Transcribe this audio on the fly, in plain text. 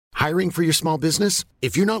Hiring for your small business?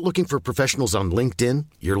 If you're not looking for professionals on LinkedIn,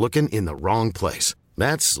 you're looking in the wrong place.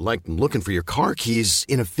 That's like looking for your car keys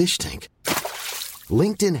in a fish tank.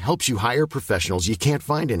 LinkedIn helps you hire professionals you can't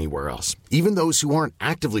find anywhere else, even those who aren't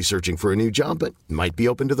actively searching for a new job but might be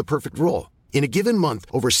open to the perfect role. In a given month,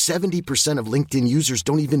 over 70% of LinkedIn users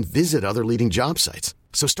don't even visit other leading job sites.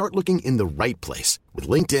 So start looking in the right place. With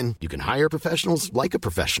LinkedIn, you can hire professionals like a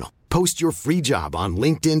professional. Post your free job on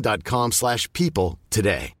linkedin.com/people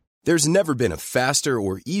today. There's never been a faster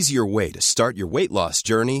or easier way to start your weight loss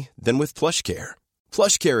journey than with PlushCare.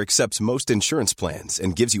 PlushCare accepts most insurance plans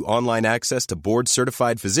and gives you online access to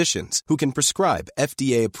board-certified physicians who can prescribe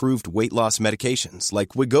FDA-approved weight loss medications like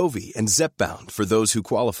Wegovy and Zepbound for those who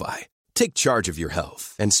qualify. Take charge of your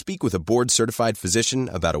health and speak with a board-certified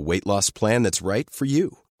physician about a weight loss plan that's right for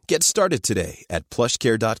you. Get started today at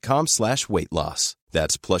plushcare.com/weight loss.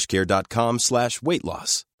 That's plushcare.com/weight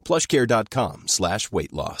loss.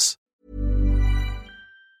 plushcare.com/weight loss.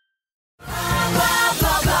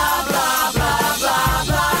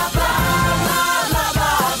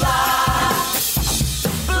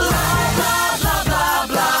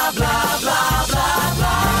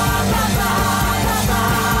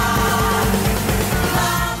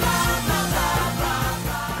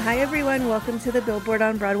 Hi, everyone. Welcome to the Billboard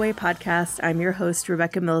on Broadway podcast. I'm your host,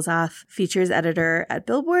 Rebecca Milzoff, features editor at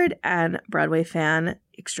Billboard and Broadway fan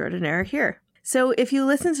extraordinaire here. So if you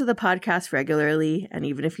listen to the podcast regularly, and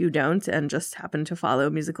even if you don't and just happen to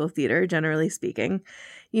follow musical theater, generally speaking,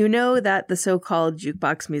 you know that the so-called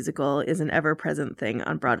jukebox musical is an ever-present thing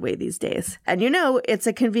on Broadway these days. And you know it's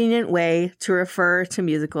a convenient way to refer to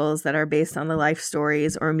musicals that are based on the life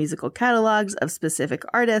stories or musical catalogs of specific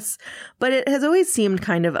artists, but it has always seemed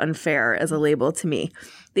kind of unfair as a label to me.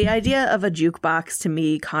 The idea of a jukebox to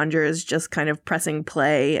me conjures just kind of pressing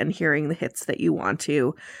play and hearing the hits that you want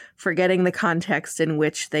to, forgetting the context in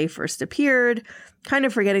which they first appeared, kind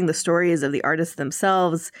of forgetting the stories of the artists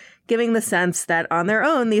themselves, giving the sense that on their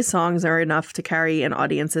own, these songs are enough to carry an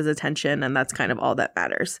audience's attention, and that's kind of all that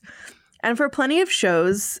matters. And for plenty of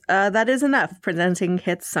shows, that is enough. Presenting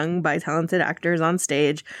hits sung by talented actors on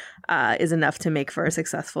stage is enough to make for a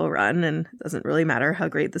successful run, and it doesn't really matter how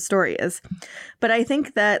great the story is. But I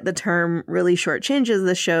think that the term really shortchanges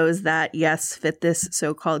the shows that, yes, fit this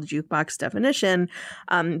so-called jukebox definition,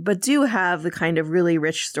 but do have the kind of really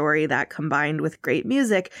rich story that, combined with great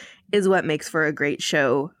music, is what makes for a great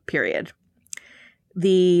show, period.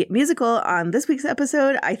 The musical on this week's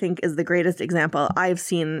episode, I think, is the greatest example I've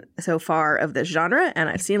seen so far of this genre, and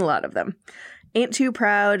I've seen a lot of them. Ain't Too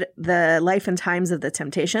Proud, The Life and Times of the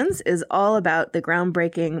Temptations, is all about the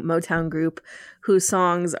groundbreaking Motown group whose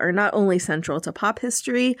songs are not only central to pop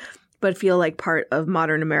history, but feel like part of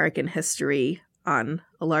modern American history on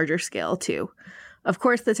a larger scale, too. Of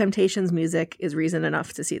course, the Temptations music is reason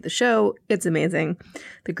enough to see the show. It's amazing.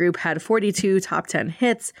 The group had 42 top 10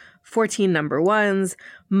 hits, 14 number ones.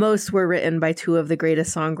 Most were written by two of the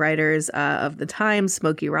greatest songwriters of the time,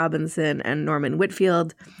 Smokey Robinson and Norman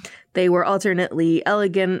Whitfield. They were alternately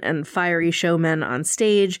elegant and fiery showmen on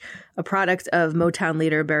stage, a product of Motown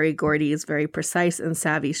leader Berry Gordy's very precise and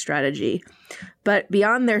savvy strategy. But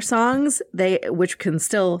beyond their songs, which can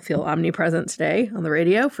still feel omnipresent today on the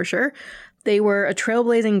radio for sure, they were a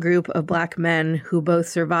trailblazing group of Black men who both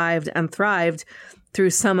survived and thrived through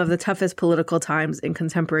some of the toughest political times in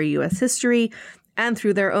contemporary U.S. history and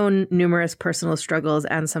through their own numerous personal struggles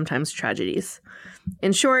and sometimes tragedies.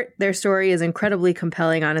 In short, their story is incredibly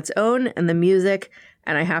compelling on its own, and the music,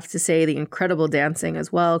 and I have to say the incredible dancing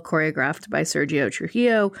as well, choreographed by Sergio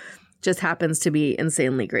Trujillo, just happens to be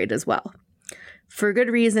insanely great as well. For good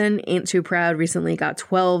reason, Ain't Too Proud recently got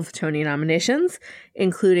 12 Tony nominations,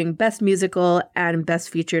 including Best Musical and Best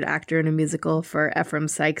Featured Actor in a Musical for Ephraim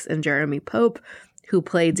Sykes and Jeremy Pope, who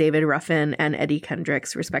played David Ruffin and Eddie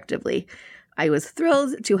Kendricks, respectively. I was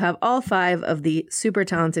thrilled to have all 5 of the super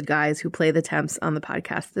talented guys who play the Temps on the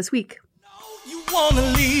podcast this week. You wanna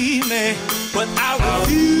leave me, but I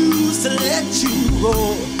refuse to let you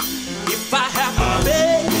go. If I have to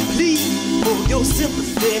beg, please, for your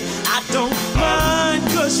sympathy, I don't mind,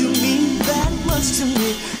 'cause you mean that much to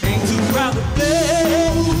me. Ain't too proud to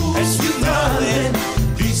beg, as you darling.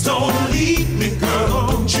 Please don't leave me, girl,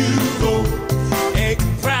 don't you go. Ain't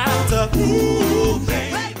too proud to, ooh,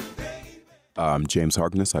 baby. I'm James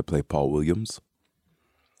Harkness. I play Paul Williams.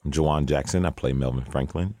 I'm Juwan Jackson. I play Melvin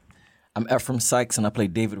Franklin. I'm Ephraim Sykes, and I play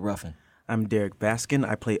David Ruffin. I'm Derek Baskin.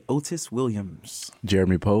 I play Otis Williams.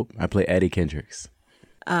 Jeremy Pope. I play Eddie Kendricks.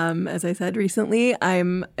 As I said recently,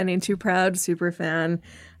 I'm an Ain't Too Proud super fan.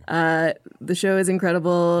 The show is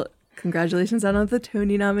incredible. Congratulations on all the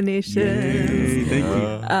Tony nominations. Yay, thank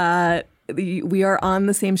you. we are on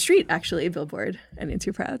the same street, actually, Billboard, and Ain't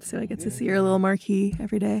Too Proud. So I get to see your little marquee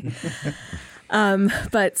every day.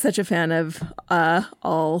 But such a fan of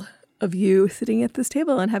all of you sitting at this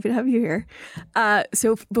table, and happy to have you here.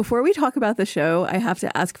 So before we talk about the show, I have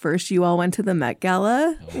to ask first, you all went to the Met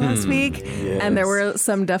Gala last week, and there were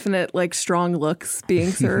some definite like strong looks being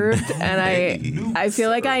served. And I feel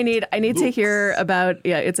like I need to hear about,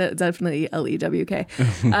 it's definitely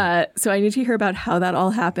LEWK. So I need to hear about how that all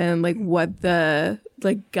happened, like what the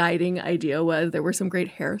like guiding idea was. There were some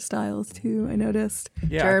great hairstyles too, I noticed.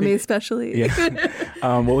 Yeah, Jeremy especially. Yeah.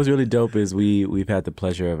 What was really dope is we've had the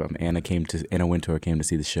pleasure of Anna Wintour came to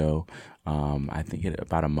see the show. I think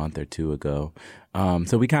about a month or two ago.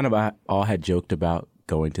 So we kind of all had joked about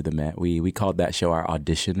going to the Met. We called that show our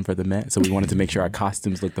audition for the Met. So we wanted to make sure our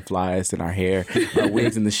costumes looked the flyest and our hair, our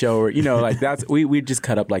wigs in the show, or, like that's, we just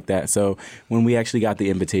cut up like that. So when we actually got the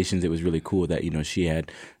invitations, it was really cool that, she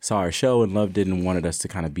had saw our show and loved it and wanted us to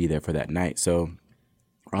kind of be there for that night. So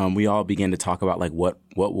we all began to talk about like what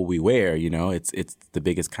will we wear? It's the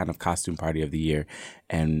biggest kind of costume party of the year,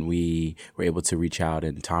 and we were able to reach out.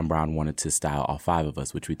 And Tom Brown wanted to style all 5 of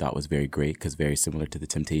us, which we thought was very great because very similar to the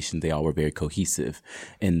Temptations, they all were very cohesive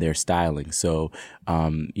in their styling. So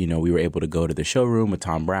we were able to go to the showroom with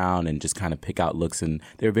Tom Brown and just kind of pick out looks, and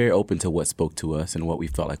they were very open to what spoke to us and what we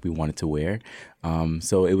felt like we wanted to wear.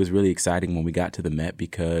 So it was really exciting when we got to the Met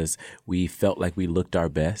because we felt like we looked our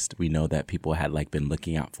best. We know that people had like been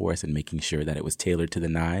looking out for us and making sure that it was tailored to the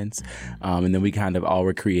nines. And then we kind of all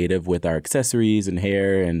were creative with our accessories and hair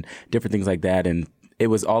and different things like that. And it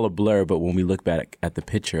was all a blur, but when we look back at the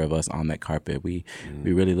picture of us on that carpet, we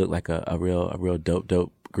really looked like a real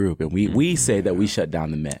dope group. And we say that we shut down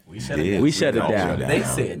the Met. We shut it down. They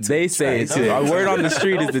say it too. They say it too. Our word on the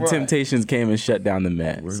street is the Temptations came and shut down the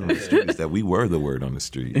Met. Word on the street is that we were the word on the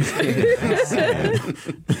street.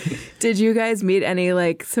 Did you guys meet any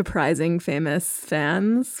like surprising famous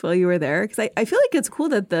fans while you were there? Because I feel like it's cool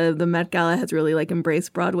that the Met Gala has really like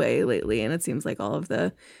embraced Broadway lately, and it seems like all of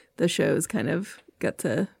the shows kind of get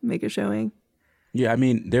to make a showing. Yeah, I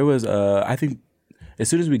mean, there was I think as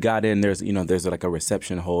soon as we got in, there's like a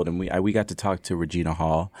reception hold, and we got to talk to Regina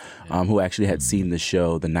Hall, who actually had seen the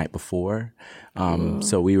show the night before.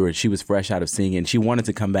 So she was fresh out of seeing it, and she wanted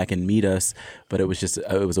to come back and meet us, but it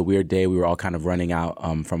was a weird day. We were all kind of running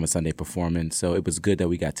out from a Sunday performance, so it was good that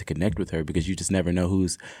we got to connect with her because you just never know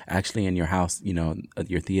who's actually in your house, at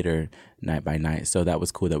your theater night by night. So that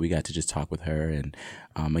was cool that we got to just talk with her. And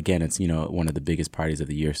again, it's one of the biggest parties of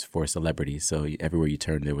the year for celebrities. So everywhere you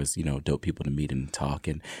turn, there was dope people to meet and talk,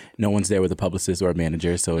 and no one's there with a publicist or a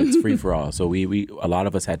manager, so it's free for all. So we a lot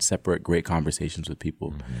of us had separate great conversations with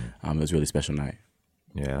people. It was a really special night.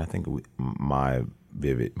 Yeah, and I think my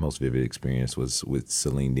most vivid experience was with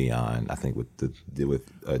Celine Dion. I think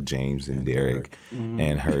with James and Derek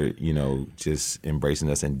and her, just embracing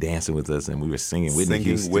us and dancing with us, and we were singing Whitney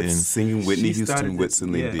Houston. Singing Whitney Houston with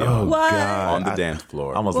Celine Dion. Oh What? God! On the dance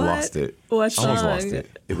floor. I almost lost it. What song? Almost lost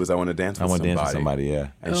it. It was I Want to Dance with I Want to Somebody. Dance with Somebody. Yeah.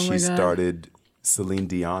 And Oh my she God. started Celine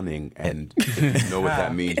Dioning, and you know what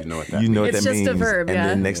that means. You know what that You know what It's that just means. a verb, and yeah.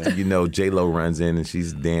 then next thing you know, J-Lo runs in and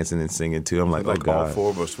she's dancing and singing too. I'm like, means. oh All God. 4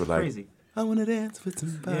 of us were like, Crazy. I want to dance with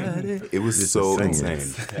somebody. It was Just so singing.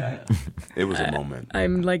 insane. It was a moment.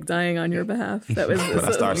 I'm like dying on your behalf. That was. But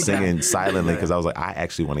I started singing silently because I was like, I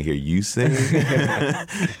actually want to hear you sing.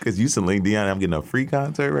 Because you Celine Dion, I'm getting a free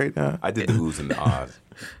concert right now. I did the oohs and the ahs.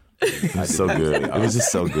 It was so good. It was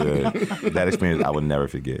just so good. That experience I would never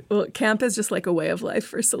forget. Well, camp is just like a way of life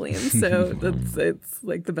for Celine, so it's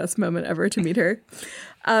like the best moment ever to meet her.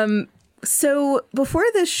 So before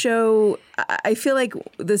this show, I feel like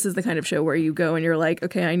this is the kind of show where you go and you're like,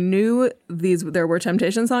 okay, I knew there were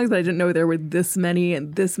Temptation songs, but I didn't know there were this many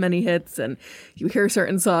and this many hits. And you hear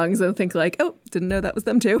certain songs and think like, oh, didn't know that was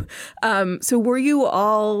them too. So were you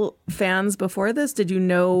all fans before this? Did you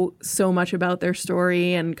know so much about their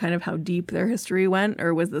story and kind of how deep their history went?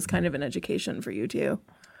 Or was this kind of an education for you too?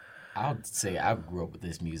 I would say I grew up with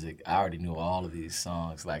this music. I already knew all of these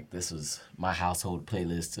songs. Like, this was my household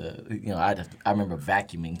playlist. I remember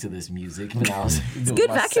vacuuming to this music when I was doing good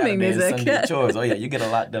my vacuuming Saturday and music. Sunday chores. Oh yeah, you get a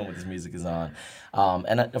lot done when this music is on.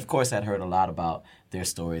 And of course, I'd heard a lot about their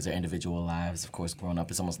stories, their individual lives. Of course, growing up,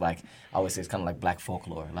 it's almost like I always say it's kind of like black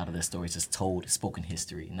folklore. A lot of their stories just told, spoken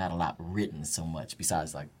history, not a lot written so much.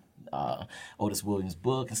 Besides like Otis Williams'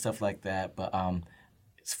 book and stuff like that, but.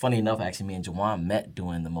 It's funny enough, actually, me and Juwan met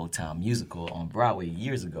doing the Motown musical on Broadway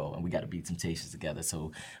years ago, and we got to be Temptations together.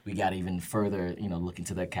 So we got even further, look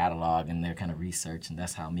into their catalog and their kind of research, and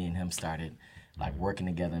that's how me and him started, like, working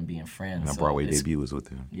together and being friends. My So Broadway debut was with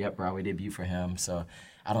him. Yep, Broadway debut for him. So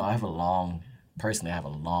I have a long personally, I have a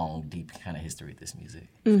long, deep kind of history with this music,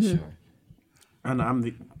 Mm-hmm. for sure. And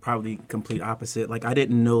I'm probably complete opposite. Like, I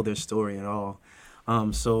didn't know their story at all.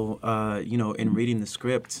 So, in reading the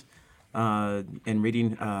script and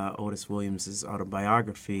reading Otis Williams'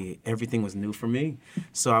 autobiography, everything was new for me.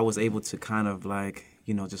 So I was able to kind of like,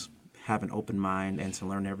 just have an open mind and to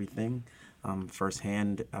learn everything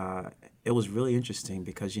firsthand. It was really interesting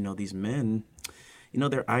because, these men,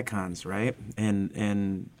 they're icons, right?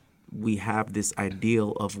 And we have this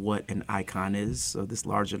ideal of what an icon is, so this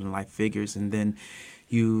larger-than-life figures, and then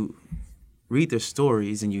you read their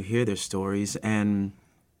stories and you hear their stories, and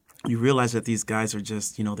you realize that these guys are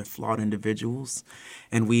just, they're flawed individuals,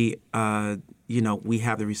 and we have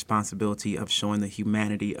the responsibility of showing the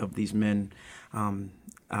humanity of these men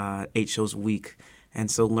 8 shows a week. And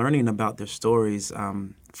so learning about their stories,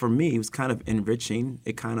 for me, it was kind of enriching.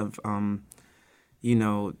 It kind of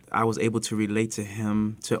I was able to relate to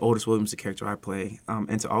him, to Otis Williams, the character I play,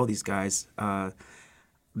 and to all these guys,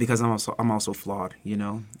 because I'm also flawed,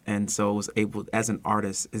 and so I was able, as an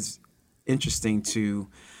artist, it's interesting to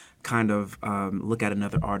kind of look at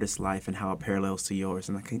another artist's life and how it parallels to yours,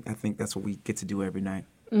 and I think that's what we get to do every night.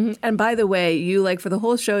 Mm-hmm. And by the way, you for the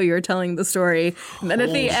whole show, you're telling the story, and then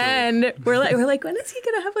at the end, we're like, when is he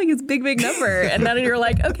gonna have his big number? And then you're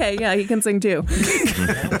like, okay, yeah, he can sing too.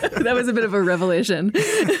 That was a bit of a revelation.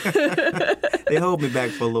 They hold me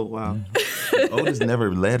back for a little while. Otis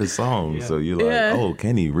never led a song, so you're like, oh,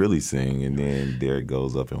 can he really sing? And then Derek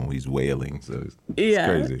goes up and he's wailing, so it's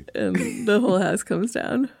crazy. And the whole house comes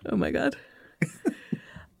down. Oh my God.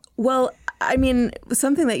 Well, I mean,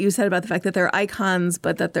 something that you said about the fact that they're icons,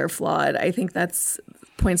 but that they're flawed, I think that's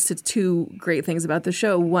points to two great things about the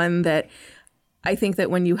show. One, that I think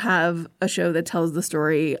that when you have a show that tells the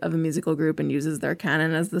story of a musical group and uses their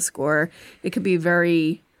canon as the score, it could be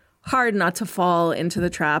very hard not to fall into the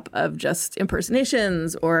trap of just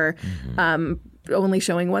impersonations or only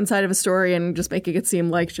showing one side of a story and just making it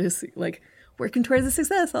seem like just working towards a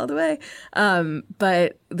success all the way.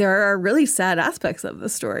 But there are really sad aspects of the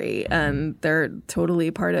story, and they're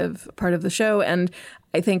totally part of the show. And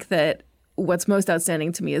I think that what's most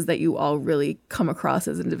outstanding to me is that you all really come across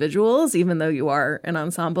as individuals, even though you are an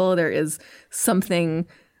ensemble. There is something,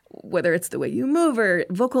 whether it's the way you move or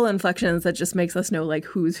vocal inflections, that just makes us know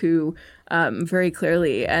who's who very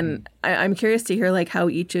clearly. And I'm curious to hear how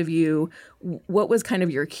each of you, what was kind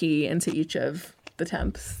of your key into each of the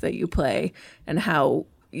temps that you play, and how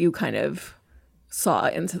you kind of saw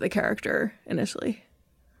into the character initially.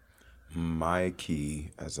 My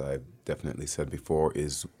key, as I definitely said before,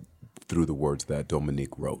 is through the words that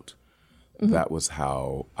Dominique wrote. Mm-hmm. That was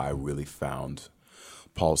how I really found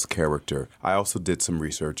Paul's character. I also did some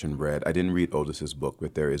research and read. I didn't read Otis's book,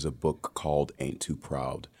 but there is a book called Ain't Too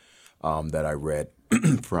Proud that I read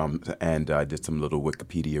from, and I did some little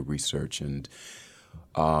Wikipedia research, and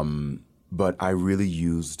but I really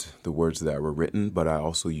used the words that were written, but I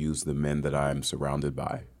also used the men that I'm surrounded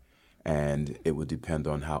by, and it would depend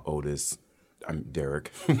on how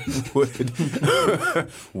Derek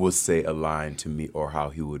would say a line to me, or how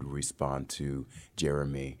he would respond to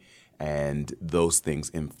Jeremy. And those things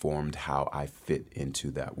informed how I fit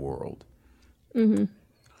into that world. Mm-hmm.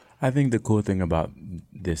 I think the cool thing about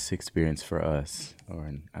this experience for us,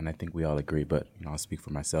 and I think we all agree, but I'll speak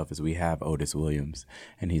for myself, is we have Otis Williams,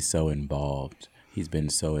 and he's so involved. He's been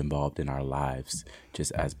so involved in our lives,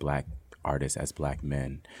 just as Black artists, as Black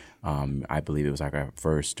men. I believe it was our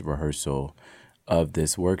first rehearsal of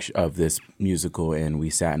this of this musical, and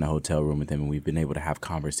we sat in a hotel room with him, and we've been able to have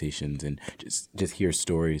conversations and just hear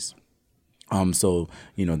stories. So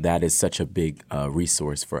that is such a big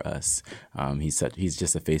resource for us. He's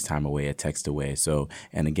just a FaceTime away, a text away. So,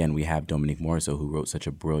 and again, we have Dominique Morisseau, who wrote such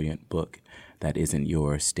a brilliant book that isn't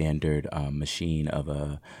your standard machine of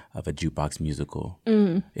a jukebox musical.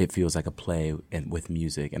 Mm. It feels like a play with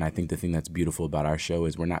music. And I think the thing that's beautiful about our show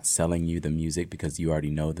is we're not selling you the music because you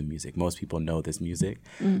already know the music. Most people know this music,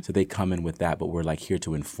 so they come in with that. But we're here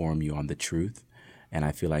to inform you on the truth. And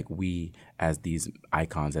I feel like we, as these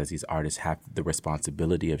icons, as these artists, have the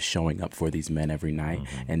responsibility of showing up for these men every night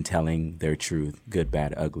and telling their truth, good,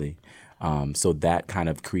 bad, ugly. So that kind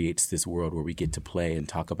of creates this world where we get to play and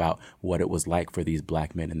talk about what it was like for these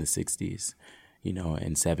Black men in the 60s. you know,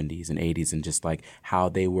 in 70s and 80s, and just like how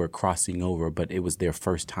they were crossing over, but it was their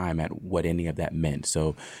first time at what any of that meant.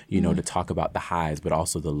 So, you know, to talk about the highs, but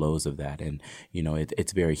also the lows of that. And, you know,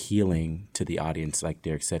 it's very healing to the audience, like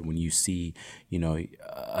Derek said, when you see, you know,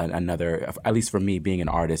 another, at least for me being an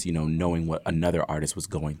artist, you know, knowing what another artist was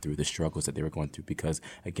going through, the struggles that they were going through, because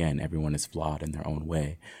again, everyone is flawed in their own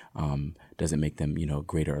way. Doesn't make them, you know,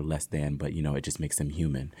 greater or less than, but, you know, it just makes them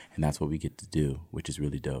human. And that's what we get to do, which is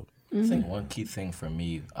really dope. I think one key thing for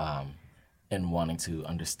me in wanting to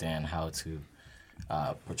understand how to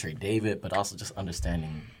portray David, but also just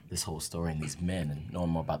understanding this whole story and these men and knowing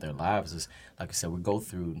more about their lives is, like I said, we go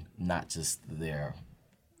through not just their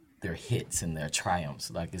hits and their triumphs.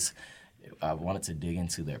 Like I wanted to dig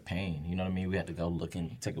into their pain. You know what I mean? We had to go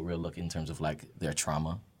take a real look in terms of like their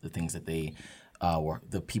trauma, the things that they were,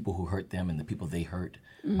 the people who hurt them and the people they hurt,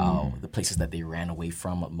 the places that they ran away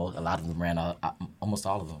from. A lot of them ran out, almost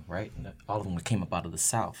all of them, right? All of them came up out of the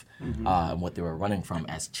South, and what they were running from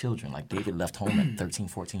as children. Like David left home at 13,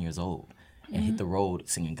 14 years old and hit the road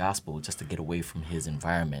singing gospel just to get away from his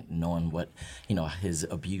environment, knowing what, you know, his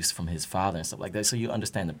abuse from his father and stuff like that. So you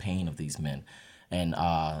understand the pain of these men, and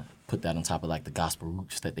put that on top of like the gospel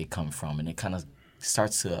roots that they come from, and it kind of you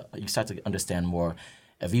start to understand more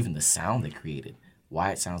of even the sound they created,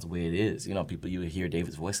 why it sounds the way it is. You know, you hear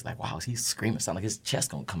David's voice, like, wow, he's screaming, sound like his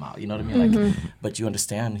chest gonna come out. You know what I mean? Like, but you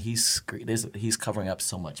understand he's covering up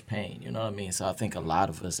so much pain. You know what I mean? So I think a lot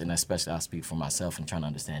of us, and especially I speak for myself and trying to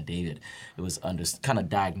understand David, it was kind of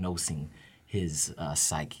diagnosing his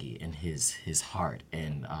psyche and his heart,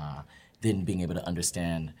 and then being able to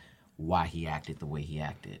understand why he acted the way he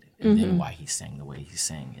acted, and then why he sang the way he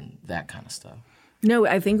sang, and that kind of stuff. No,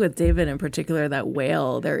 I think with David in particular, that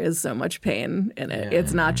wail, there is so much pain in it. Yeah.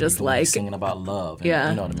 It's not just like he's singing about love. And,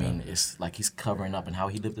 you know what I mean? It's like he's covering up, and how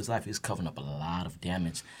he lived his life. He's covering up a lot of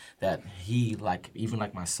damage that he, like, even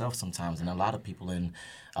like myself sometimes, and a lot of people in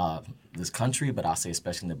this country, but I'll say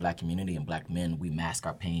especially in the Black community and Black men, we mask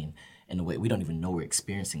our pain in a way we don't even know we're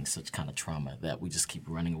experiencing such kind of trauma, that we just keep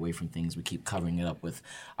running away from things. We keep covering it up with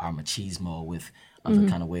our machismo, with other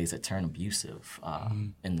kind of ways that turn abusive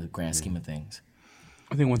in the grand scheme of things.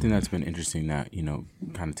 I think one thing that's been interesting that, you know,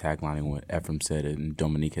 kind of taglining what Ephraim said, and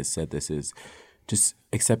Dominique has said this, is just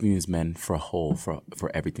accepting these men for a whole, for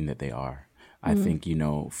everything that they are. I think, you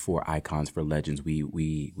know, for icons, for legends,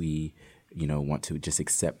 we you know, want to just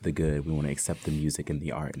accept the good. We want to accept the music and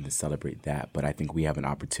the art and to celebrate that. But I think we have an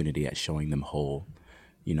opportunity at showing them whole,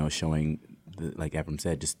 you know, showing, like Ephraim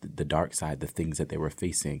said, just the dark side, the things that they were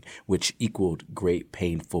facing, which equaled great,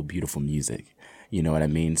 painful, beautiful music. You know what I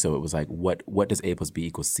mean? So it was like, what does A plus B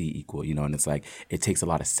equals C equal? You know, and it's like, it takes a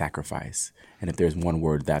lot of sacrifice. And if there's one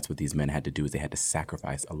word, that's what these men had to do, is they had to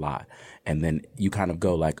sacrifice a lot. And then you kind of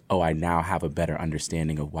go like, oh, I now have a better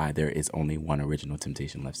understanding of why there is only one original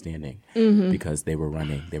Temptation left standing. Because they were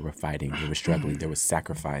running, they were fighting, they were struggling, there was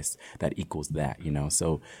sacrifice that equals that, you know?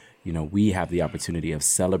 So, you know, we have the opportunity of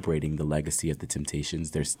celebrating the legacy of the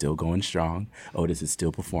Temptations. They're still going strong. Otis is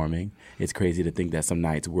still performing. It's crazy to think that some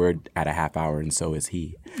nights we're at a half hour and so is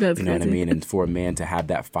he. That's you know crazy. What I mean? And for a man to have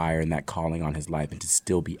that fire and that calling on his life, and to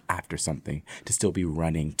still be after something, to still be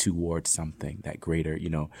running towards something, that greater,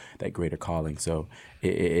 you know, that greater calling. So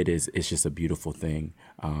it's just a beautiful thing.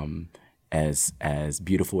 As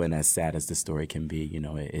beautiful and as sad as the story can be, you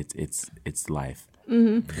know, it's life.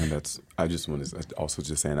 And I just want to also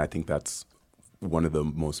just saying, I think that's one of the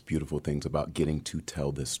most beautiful things about getting to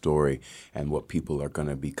tell this story, and what people are going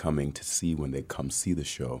to be coming to see when they come see the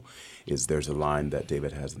show, is there's a line that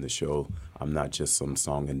David has in the show, I'm not just some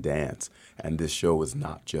song and dance. And this show is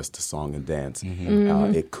not just a song and dance.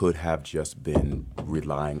 It could have just been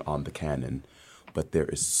relying on the canon, but there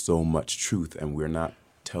is so much truth, and we're not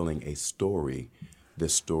telling a story.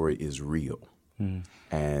 This story is real.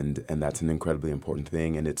 And that's an incredibly important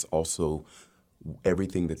thing. And it's also,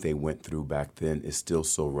 everything that they went through back then is still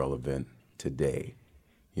so relevant today.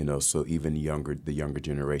 You know, so even the younger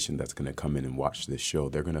generation that's going to come in and watch this show,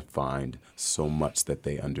 they're going to find so much that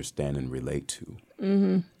they understand and relate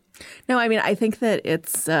to. No, I mean, I think that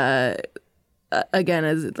it's again,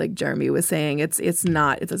 as like Jeremy was saying, it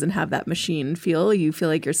doesn't have that machine feel. You feel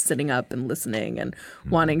like you're sitting up and listening and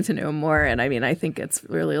wanting to know more. And I mean, I think it's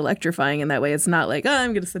really electrifying in that way. It's not like, oh,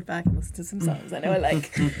 I'm going to sit back and listen to some songs I know I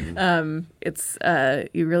like. It's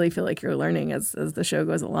you really feel like you're learning as the show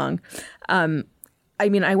goes along. I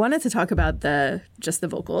mean, I wanted to talk about just the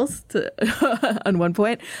vocals on one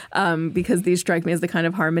point, because these strike me as the kind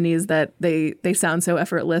of harmonies that they sound so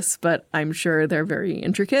effortless, but I'm sure they're very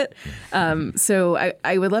intricate. So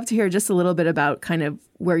I would love to hear just a little bit about kind of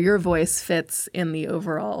where your voice fits in the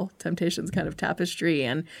overall Temptations kind of tapestry,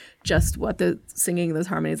 and just what the singing those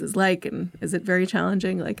harmonies is like? And is it very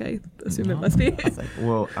challenging? Like I assume it must be.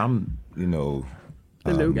 Well, I'm, the low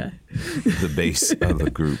guy, the bass of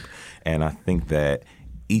the group, and I think that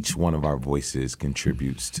each one of our voices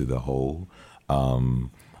contributes to the whole. I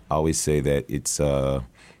always say that it's a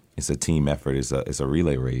team effort. It's a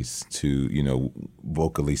relay race to,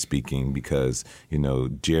 vocally speaking, because,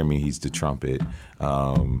 Jeremy, he's the trumpet.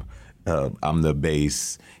 I'm the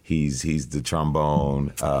bass. He's the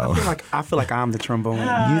trombone. I feel like I'm the trombone.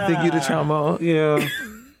 You think you're the trombone? Yeah.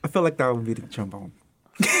 I feel like that would be the trombone.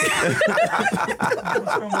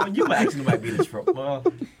 You actually might be the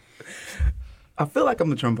trombone. I feel like I'm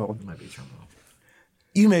the trombone. You might be the trombone.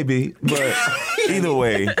 You may be, but either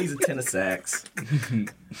way, He's a tenor sax.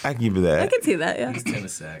 I give you that. I can see that. Yeah. He's tenor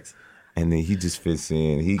sax. And then he just fits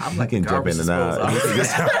in. He like can jump in and out. I'm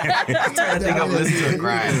trying to think I'm listening to a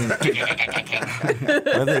grind.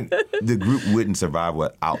 I think the group wouldn't survive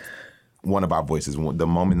without one of our voices. The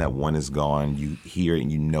moment that one is gone, you hear it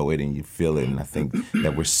and you know it and you feel it. And I think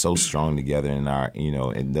that we're so strong together in our,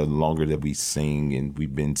 and the longer that we sing and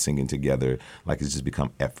we've been singing together, like it's just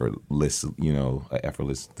become effortless, an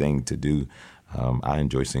effortless thing to do. I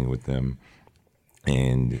enjoy singing with them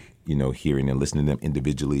and, hearing and listening to them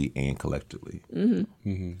individually and collectively. Mm-hmm.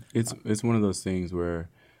 Mm-hmm. It's one of those things where,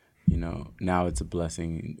 now it's a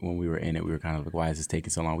blessing. When we were in it, we were kind of like, why is this taking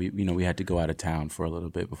so long? We had to go out of town for a little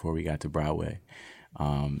bit before we got to Broadway.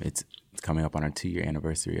 It's coming up on our 2-year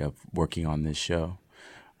anniversary of working on this show.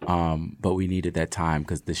 But we needed that time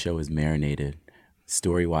because the show is marinated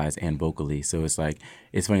story-wise and vocally. So it's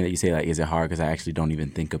funny that you say, is it hard? Because I actually don't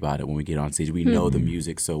even think about it when we get on stage. We know the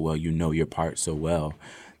music so well, your part so well,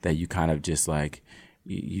 that you kind of just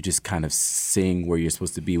you just kind of sing where you're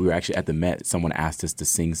supposed to be. We were actually at the Met. Someone asked us to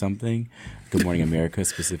sing something, Good Morning America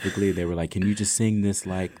specifically. They were like, can you just sing this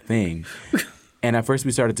thing? And at first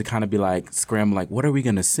we started to kind of be scramble, what are we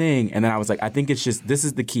going to sing? And then I was like, I think it's just, this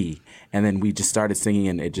is the key. And then we just started singing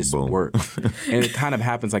and it just worked. And it kind of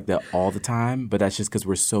happens like that all the time, but that's just because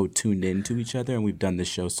we're so tuned into each other and we've done this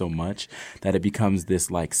show so much that it becomes this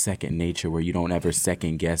second nature where you don't ever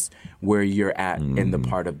second guess where you're at in the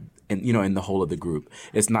part of, in the whole of the group.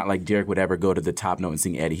 It's not like Derek would ever go to the top note and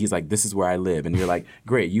sing Eddie. He's like, this is where I live. And you're like,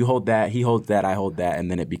 great, you hold that, he holds that, I hold that. And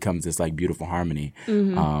then it becomes this beautiful harmony,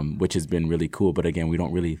 which has been really cool. But again, we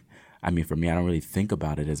don't really, for me, I don't really think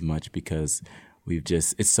about it as much because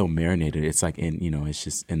it's so marinated. It's it's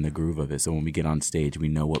just in the groove of it. So when we get on stage, we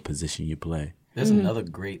know what position you play. There's another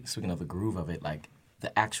great, speaking of the groove of it,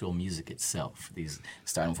 the actual music itself,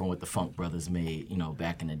 starting from what the Funk Brothers made,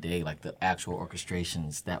 back in the day, the actual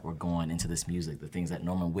orchestrations that were going into this music, the things that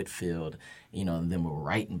Norman Whitfield, and them were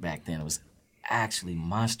writing back then, it was actually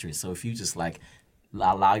monstrous. So if you just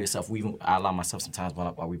allow yourself, I allow myself sometimes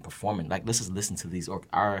while we're performing, let's just listen to these.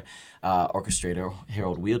 Our orchestrator,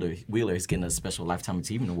 Harold Wheeler, is getting a special Lifetime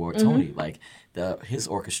Achievement Award, Tony. His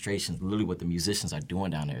orchestration, literally what the musicians are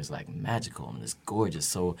doing down there is magical and it's gorgeous.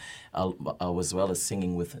 So as well as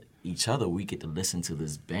singing with each other, we get to listen to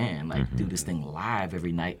this band do this thing live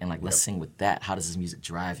every night and let's sing with that. How does this music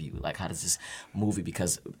drive you? How does this movie?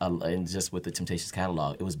 Because and just with the Temptations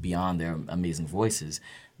catalog, it was beyond their amazing voices.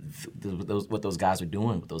 What those guys were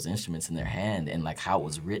doing with those instruments in their hand and how it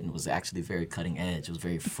was written was actually very cutting edge. It was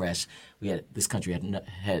very fresh. This country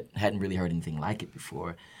hadn't really heard anything like it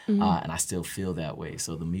before, and I still feel that way.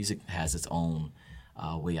 So the music has its own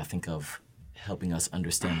way, I think, of helping us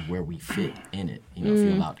understand where we fit in it. If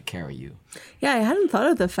you're allowed to carry you. Yeah, I hadn't thought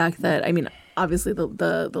of the fact that obviously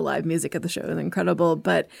the live music at the show is incredible,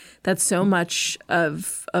 but that so much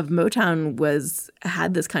of Motown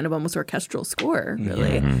had this kind of almost orchestral score,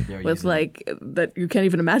 really, with that you can't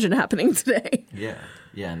even imagine happening today.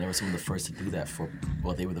 Yeah, and they were some of the first to do that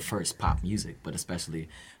they were the first pop music, but especially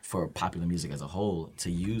for popular music as a whole,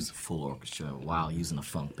 to use full orchestra while using a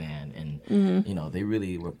funk band. And, they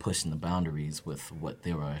really were pushing the boundaries with what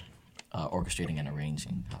they were orchestrating and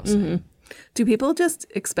arringing, I would say. Do people just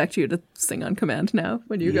expect you to sing on command now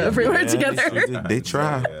when you go everywhere together? They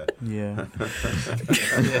try. Yeah.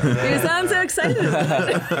 You sound so excited.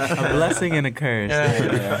 A blessing and a curse.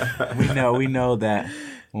 Yeah. We know that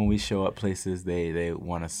when we show up places, they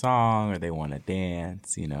want a song or they want to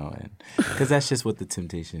dance, and because that's just what the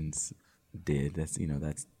Temptations did. That's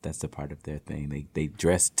that's the part of their thing. They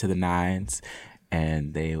dress to the nines,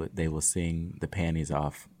 and they will sing the panties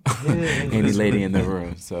off any lady in the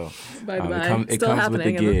room. So it comes with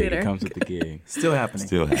the gig. It comes with the gig. Still happening.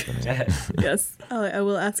 Yes, I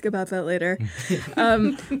will ask about that later.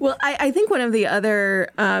 Well, I think one of the other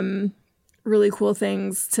really cool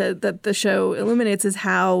things that the show illuminates is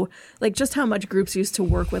how, like, just how much groups used to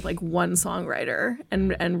work with like one songwriter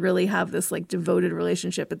and really have this like devoted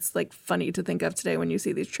relationship. It's like funny to think of today when you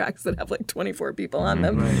see these tracks that have like 24 people on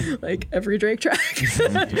them, like every Drake track.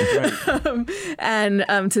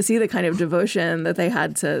 And to see the kind of devotion that they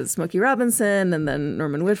had to Smokey Robinson and then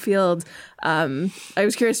Norman Whitfield. I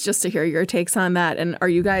was curious just to hear your takes on that. And are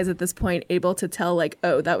you guys at this point able to tell, like,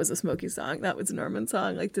 oh, that was a Smokey song, that was a Norman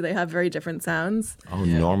song? Like, do they have very different sounds? Oh,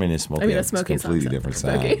 yeah. Norman and Smokey, a Smokey completely different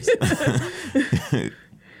sounds.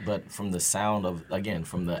 But from the sound of, again,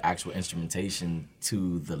 from the actual instrumentation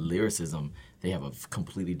to the lyricism, they have a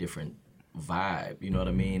completely different vibe. You know what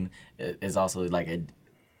I mean? It's also like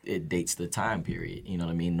it dates the time period. You know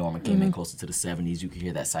what I mean? Norman came in closer to the 70s. You could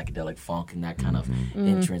hear that psychedelic funk and that kind of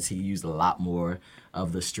entrance. He used a lot more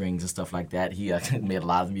of the strings and stuff like that. He made a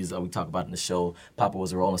lot of music we talk about in the show. Papa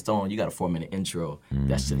Was a Rolling Stone. You got a 4-minute intro.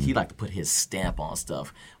 That's just, he liked to put his stamp on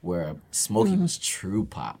stuff, where Smokey was true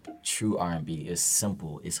pop, true R&B. It's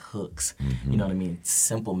simple. It's hooks. You know what I mean?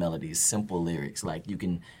 Simple melodies, simple lyrics. Like you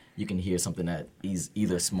can hear something that is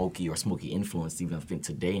either Smokey or Smokey influenced, even I think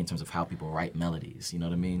today, in terms of how people write melodies. You know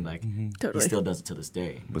what I mean? Like Totally. he still does it to this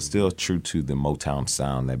day. But still true to the Motown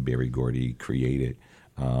sound that Berry Gordy created,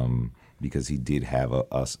 because he did have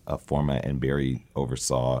a format, and Berry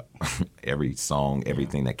oversaw every song,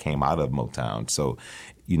 everything that came out of Motown. So,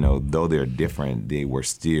 you know, though they're different, they were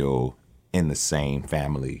still in the same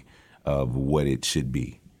family of what it should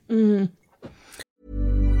be.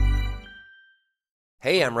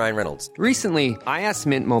 Hey, I'm Ryan Reynolds. Recently, I asked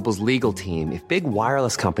Mint Mobile's legal team if big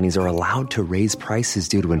wireless companies are allowed to raise prices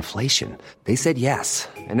due to inflation. They said yes.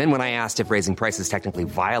 And then when I asked if raising prices technically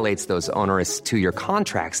violates those onerous 2-year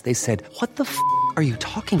contracts, they said, "What the f*** are you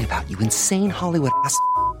talking about, you insane Hollywood ass?"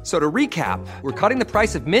 So to recap, we're cutting the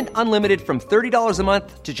price of Mint Unlimited from $30 a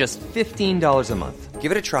month to just $15 a month.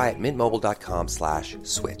 Give it a try at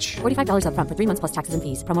mintmobile.com/switch. $45 up front for 3 months plus taxes and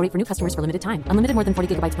fees. Promo rate for new customers for limited time. Unlimited more than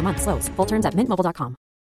 40 gigabytes per month. Slows full terms at mintmobile.com.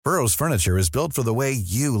 Burrow's furniture is built for the way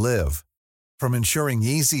you live. From ensuring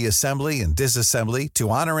easy assembly and disassembly to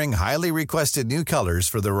honoring highly requested new colors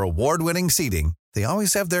for their award-winning seating, they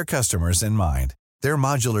always have their customers in mind. Their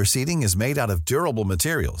modular seating is made out of durable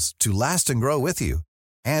materials to last and grow with you.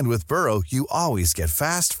 And with Burrow, you always get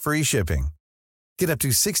fast, free shipping. Get up to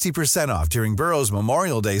 60% off during Burrow's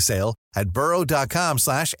Memorial Day sale at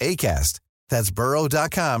burrow.com/ACAST. That's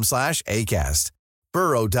burrow.com/ACAST.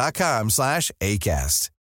 burrow.com/ACAST.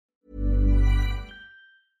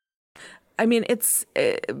 I mean,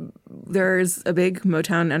 there's a big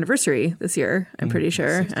Motown anniversary this year, I'm pretty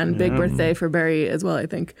sure, and big birthday for Berry as well, I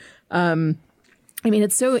think. I mean,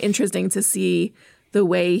 it's so interesting to see the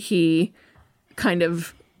way he kind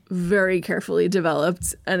of very carefully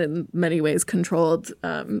developed and in many ways controlled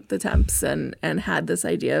the Temps and had this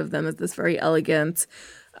idea of them as this very elegant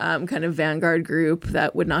kind of vanguard group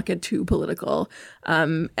that would not get too political.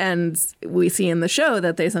 And we see in the show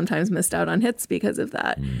that they sometimes missed out on hits because of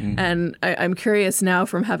that. And I'm curious now,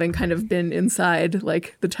 from having kind of been inside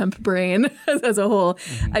like the Temp brain as a whole,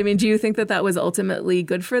 I mean, do you think that was ultimately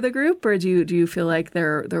good for the group, or do you feel like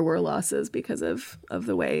there were losses because of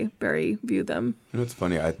the way Berry viewed them? You know, it's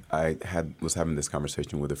funny. I was having this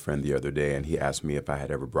conversation with a friend the other day, and he asked me if I had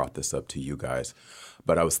ever brought this up to you guys.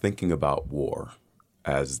 But I was thinking about War,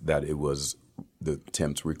 as that it was the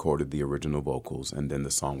Temps recorded the original vocals and then the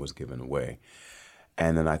song was given away.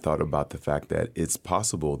 And then I thought about the fact that it's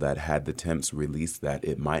possible that had the Temps released that,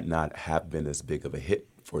 it might not have been as big of a hit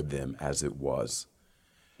for them as it was.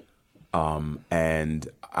 And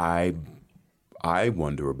I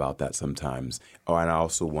wonder about that sometimes. Oh, and I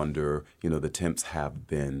also wonder, you know, the Temps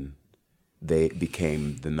they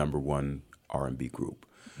became the number one R&B group.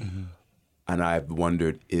 And I've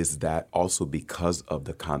wondered, is that also because of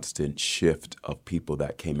the constant shift of people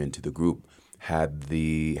that came into the group? Had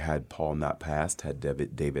Paul not passed, had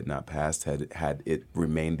David not passed, had it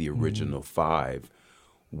remained the original five,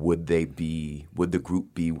 would the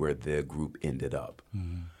group be where the group ended up?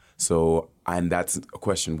 So, and that's a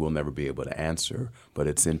question we'll never be able to answer, but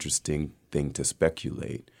it's an interesting thing to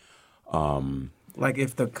speculate. Like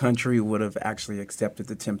if the country would have actually accepted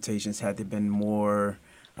the Temptations, had there been more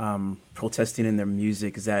protesting in their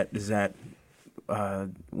music, is that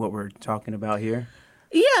what we're talking about here?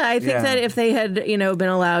 Yeah, I think that if they had, been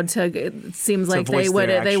allowed to, it seems like they would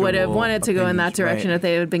have wanted to go in that direction if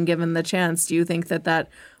they had been given the chance. Do you think that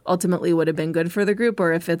ultimately would have been good for the group,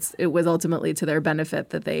 or if it was ultimately to their benefit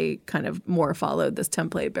that they kind of more followed this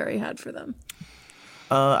template Berry had for them?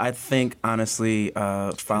 I think, honestly,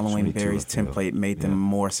 following Berry's template made them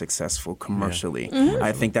more successful commercially.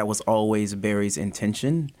 I think that was always Berry's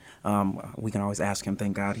intention. We can always ask him.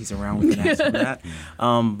 Thank God he's around. We can ask him that.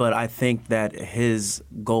 But I think that his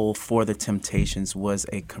goal for the Temptations was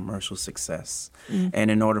a commercial success,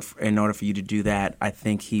 and in order for you to do that, I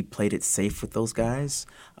think he played it safe with those guys.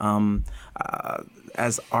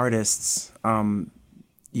 As artists,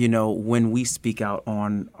 when we speak out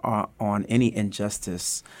on any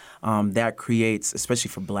injustice, that creates, especially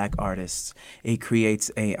for Black artists, it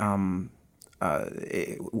creates and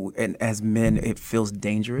as men, it feels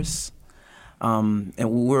dangerous. And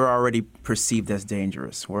we're already perceived as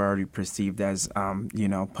dangerous. We're already perceived as,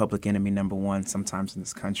 public enemy number one sometimes in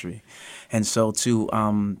this country. And so to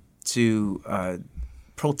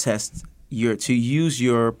protest, to use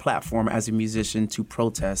your platform as a musician to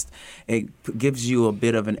protest, it gives you a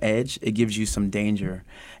bit of an edge. It gives you some danger.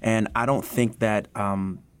 And I don't think that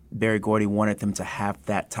Berry Gordy wanted them to have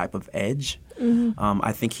that type of edge.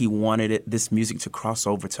 I think he wanted this music to cross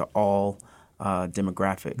over to all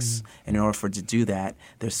demographics. And in order for it to do that,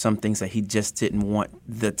 there's some things that he just didn't want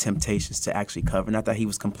the Temptations to actually cover. Not that he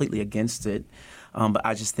was completely against it, but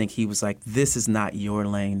I just think he was like, this is not your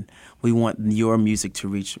lane. We want your music to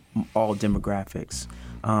reach all demographics.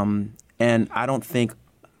 And I don't think,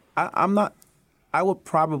 I would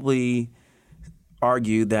probably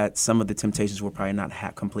argue that some of the Temptations were probably not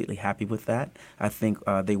completely happy with that. I think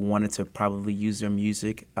they wanted to probably use their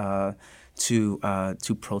music to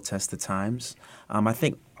protest the times. I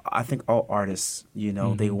think all artists,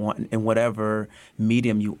 they want, in whatever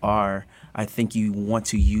medium you are, I think you want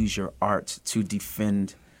to use your art to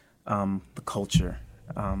defend the culture.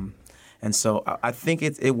 And so I think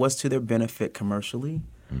it was to their benefit commercially.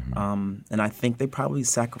 And I think they probably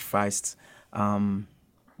sacrificed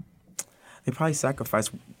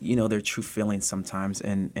their true feelings sometimes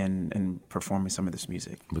in performing some of this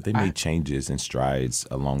music. But they made changes and strides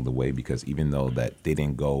along the way, because even though that they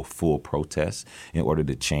didn't go full protest, in order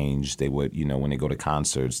to change, they would, when they go to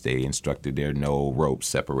concerts, they instructed there no ropes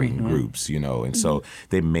separating groups, and so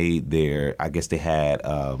they made they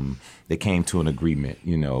came to an agreement,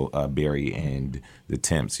 Berry and the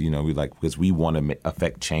Temps, because we want to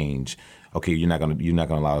affect change. Okay, you're not gonna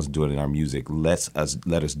allow us to do it in our music. Let us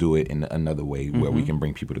do it in another way where we can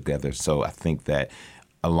bring people together. So I think that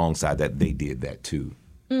alongside that, they did that too.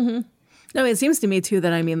 No, it seems to me too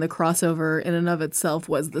that the crossover in and of itself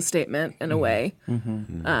was the statement in a way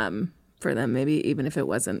for them. Maybe even if it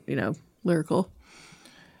wasn't lyrical.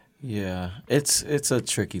 Yeah, it's a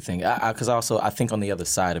tricky thing, because also I think on the other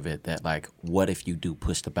side of it that, like, what if you do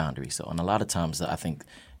push the boundary? So, and a lot of times I think,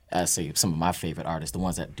 as say some of my favorite artists, the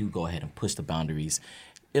ones that do go ahead and push the boundaries,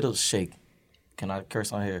 it'll shake. Can I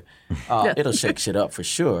curse on here? It'll shake shit up for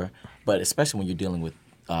sure. But especially when you're dealing with,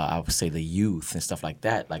 I would say, the youth and stuff like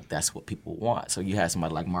that. Like, that's what people want. So you had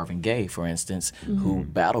somebody like Marvin Gaye, for instance, who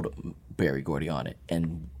battled Berry Gordy on it,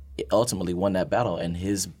 and ultimately won that battle. And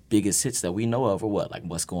his biggest hits that we know of are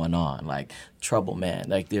What's Going On, like Trouble Man.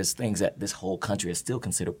 Like, there's things that this whole country is still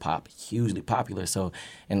considered hugely popular. So,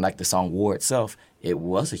 and like the song War itself, it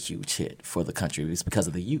was a huge hit for the country. It's because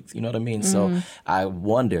of the youth. You know what I mean? So I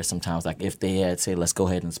wonder sometimes, like, if they had say, let's go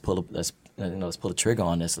ahead and let's pull the trigger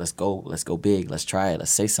on this. Let's go big. Let's try it.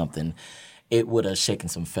 Let's say something. It would have shaken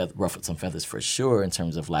ruffled some feathers for sure in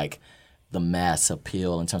terms of like the mass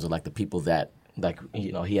appeal, in terms of like the people that, like,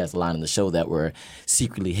 he has a line in the show that were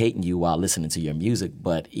secretly hating you while listening to your music,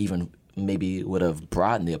 but even maybe would have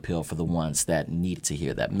broadened the appeal for the ones that needed to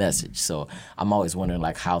hear that message. So I'm always wondering,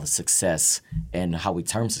 like, how the success and how we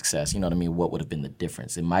term success, what would have been the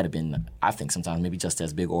difference? It might have been, I think sometimes maybe just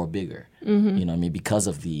as big or bigger, because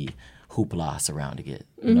of the hoopla surrounding it.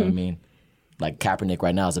 You know what I mean? Like, Kaepernick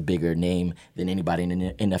right now is a bigger name than anybody in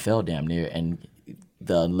the NFL damn near, and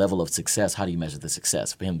the level of success, how do you measure the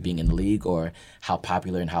success for him being in the league, or how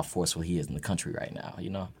popular and how forceful he is in the country right now,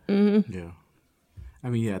 Yeah.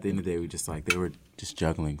 At the end of the day, they were just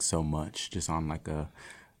juggling so much just on like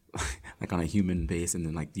on a human base, and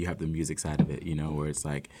then like you have the music side of it, where it's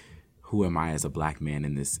like, who am I as a Black man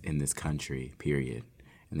in this country, period.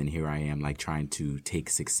 And then here I am, like, trying to take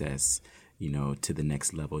success, to the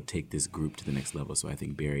next level, take this group to the next level. So I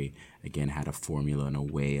think Berry, again, had a formula and a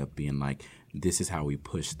way of being like, this is how we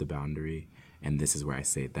push the boundary, and this is where I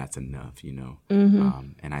say that's enough,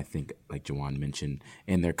 And I think, like Jawan mentioned,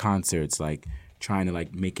 in their concerts, like, trying to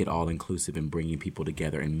like make it all inclusive and bringing people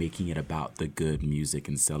together and making it about the good music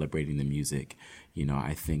and celebrating the music.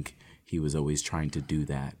 I think he was always trying to do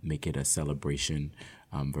that, make it a celebration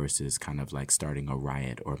versus kind of like starting a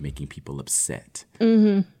riot or making people upset.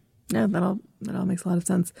 No, that all makes a lot of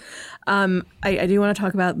sense. I do want to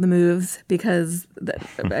talk about the moves because,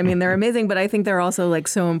 they're amazing, but I think they're also like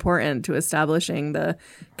so important to establishing the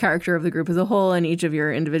character of the group as a whole and each of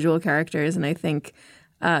your individual characters. And I think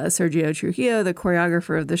Sergio Trujillo, the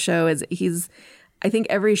choreographer of the show, I think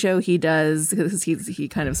every show he does, because he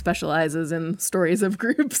kind of specializes in stories of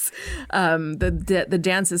groups, the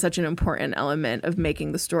dance is such an important element of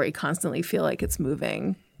making the story constantly feel like it's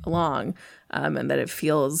moving along, and that it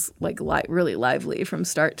feels like really lively from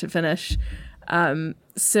start to finish.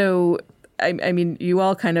 So, you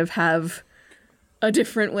all kind of have a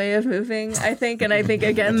different way of moving, I think. And I think,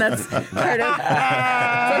 again, that's part of...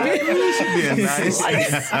 Being nice.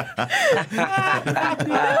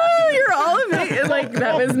 Oh, you're all amazing. Like,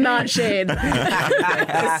 that was not shade.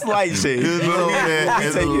 Slight shade.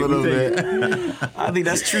 A little bit. I think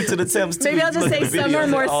that's true to the Thames, too. Maybe I'll just say some are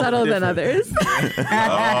more subtle than others.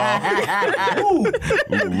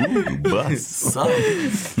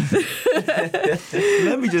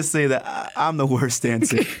 Let me just say that I'm the worst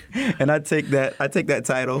dancer, and I take that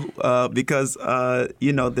title because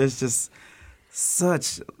there's just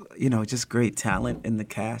such just great talent in the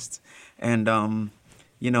cast, and I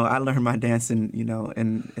learned my dancing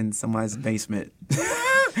in somebody's basement.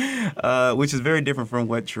 Which is very different from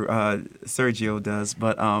what Sergio does,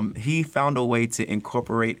 but he found a way to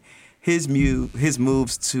incorporate his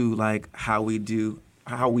moves to like how we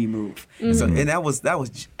move. Mm-hmm. So, and that was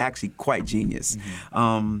actually quite genius.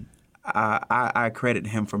 Mm-hmm. I credit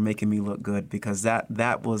him for making me look good because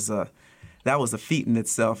that was a feat in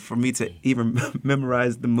itself for me to even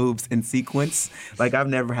memorize the moves in sequence. Like I've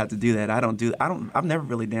never had to do that. I've never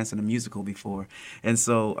really danced in a musical before, and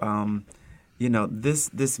so.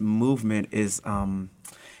 This movement is,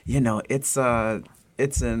 it's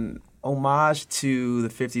an homage to the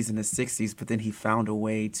 50s and the 60s, but then he found a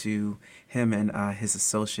way to, him and his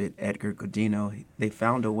associate, Edgar Godino, they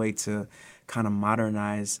found a way to kind of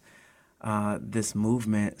modernize this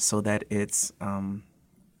movement so that it's,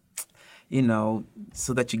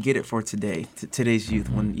 so that you get it for today's youth.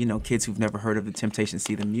 When, kids who've never heard of The Temptations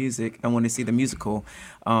see the music, and when they see the musical,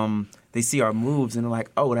 they see our moves and they're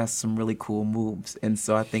like, oh, that's some really cool moves. And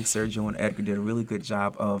so I think Sergio and Edgar did a really good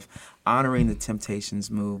job of honoring the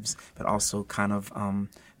Temptations moves, but also kind of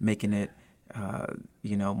making it,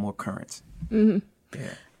 more current. Mm-hmm.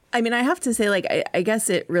 Yeah. I have to say, like, I guess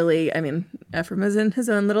it really, Ephraim is in his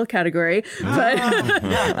own little category, but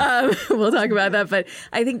we'll talk about that. But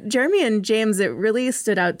I think Jeremy and James, it really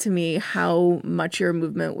stood out to me how much your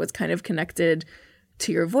movement was kind of connected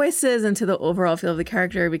to your voices and to the overall feel of the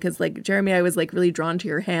character. Because, like, Jeremy, I was, like, really drawn to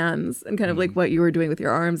your hands and kind of, like, what you were doing with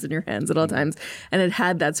your arms and your hands at all times. And it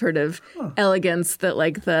had that sort of elegance that,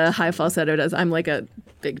 like, the high falsetto does. I'm, like, a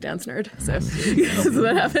big dance nerd, so this is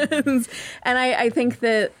what happens. And I think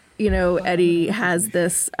that, Eddie has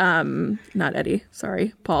this, not Eddie,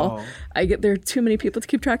 sorry, Paul. There are too many people to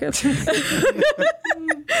keep track of.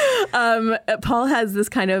 Paul has this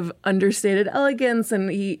kind of understated elegance,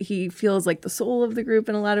 and he feels like the soul of the group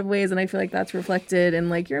in a lot of ways, and I feel like that's reflected in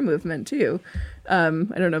like your movement too. I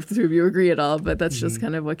don't know if the two of you agree at all, but that's just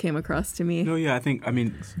kind of what came across to me. No, yeah,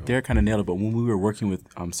 Derek kind of nailed it, but when we were working with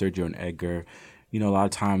Sergio and Edgar, a lot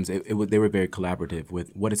of times they were very collaborative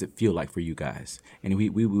with what does it feel like for you guys? And we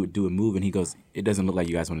would do a move and he goes, it doesn't look like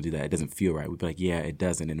you guys want to do that. It doesn't feel right. We'd be like, yeah, it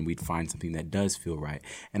doesn't. And we'd find something that does feel right.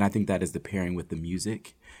 And I think that is the pairing with the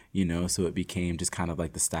music, so it became just kind of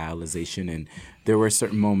like the stylization. And there were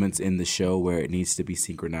certain moments in the show where it needs to be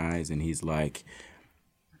synchronized and he's like,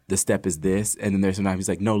 the step is this. And then there's sometimes he's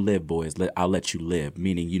like, no, live, boys. I'll let you live.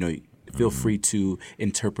 Meaning, feel free to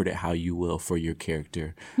interpret it how you will for your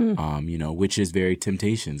character, which is very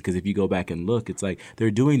Temptations. Because if you go back and look, it's like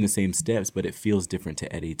they're doing the same steps, but it feels different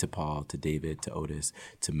to Eddie, to Paul, to David, to Otis,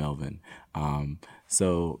 to Melvin.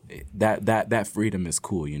 So that freedom is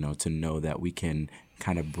cool, to know that we can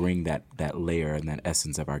kind of bring that layer and that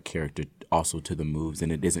essence of our character also to the moves, and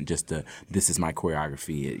it isn't just this is my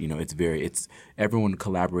choreography. It's everyone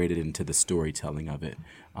collaborated into the storytelling of it,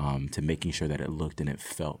 to making sure that it looked and it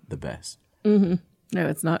felt the best. Mm-hmm. No,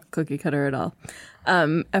 it's not cookie cutter at all.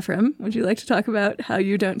 Ephraim, would you like to talk about how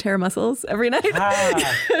you don't tear muscles every night?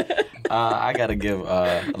 I got to give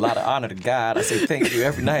a lot of honor to God. I say thank you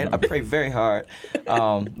every night. I pray very hard.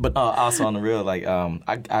 But also on the real,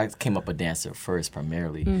 I came up a dancer first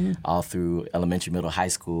primarily, all through elementary, middle, high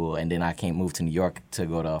school. And then I moved to New York to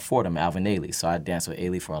go to Fordham, Alvin Ailey. So I danced with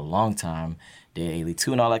Ailey for a long time, did Ailey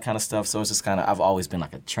 2 and all that kind of stuff. So it's just I've always been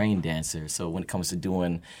like a trained dancer. So when it comes to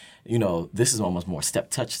doing, this is almost more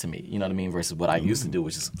step touch to me, you know what I mean, versus what I used to do,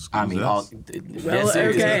 which is, I mean,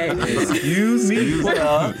 Excuse me.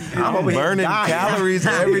 I'm burning calories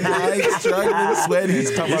every night, struggling, sweating.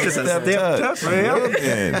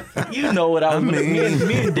 You know what I was doing.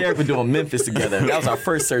 Me and Derek were doing Memphis together. That was our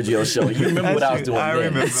first Sergio show. You remember what I was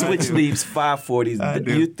doing then? Switch leaps, 540s.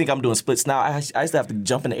 You think I'm doing splits now? I used to have to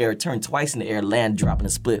jump in the air, turn twice in the air, land, drop in a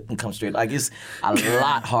split, and come straight. Like, it's a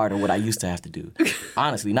lot harder what I used to have to do.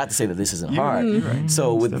 Honestly, not to say that this isn't hard. Right.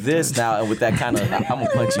 So with this now, and with that kind of, I'm gonna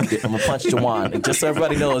punch you. I'm gonna punch Jawan. And just so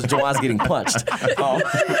everybody knows, Jawan's getting punched.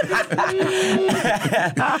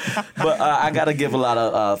 But I gotta give a lot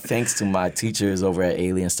of thanks to my teachers over at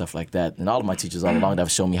Ailey and stuff like that, and all of my teachers all along that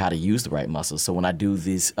have shown me how to use the right muscles. So when I do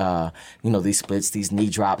these, these splits, these knee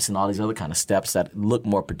drops, and all these other kind of steps that look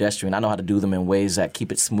more pedestrian, I know how to do them in ways that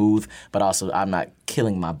keep it smooth, but also I'm not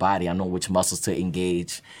killing my body. I know which muscles to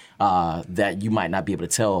engage. That you might not be able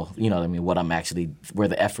to tell, what I'm actually, where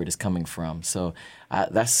the effort is coming from. So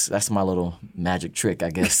that's my little magic trick,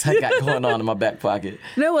 I guess, I got going on in my back pocket.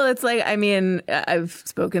 No, well, it's like, I mean, I've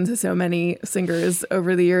spoken to so many singers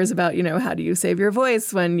over the years about, how do you save your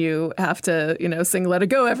voice when you have to, sing Let It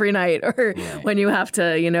Go every night, or when you have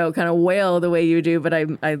to, kind of wail the way you do. But I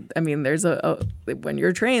mean, there's when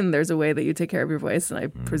you're trained, there's a way that you take care of your voice, and I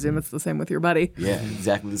presume it's the same with your body. Yeah,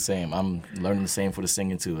 exactly the same. I'm learning the same for the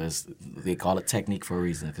singing too. They call it technique for a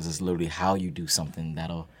reason, because it's literally how you do something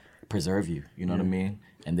that'll preserve you. You know what I mean?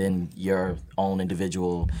 And then your own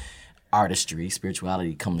individual artistry,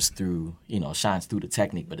 spirituality comes through, shines through the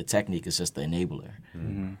technique, but the technique is just the enabler.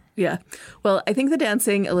 Mm-hmm. Yeah. Well, I think the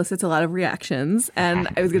dancing elicits a lot of reactions. And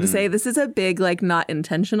I was going to say, this is a big, not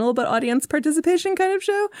intentional, but audience participation kind of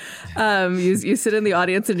show. You sit in the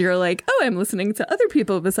audience and you're like, oh, I'm listening to other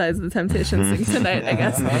people besides the Temptations sing tonight, I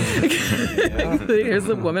guess. Here's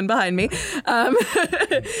the woman behind me.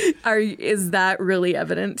 Is that really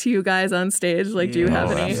evident to you guys on stage? Do you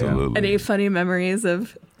have any funny memories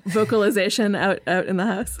of vocalization out in the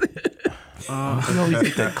house? We always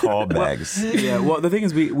get that callbacks. Well, the thing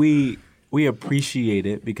is, we appreciate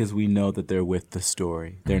it because we know that they're with the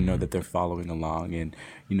story. They know that they're following along, and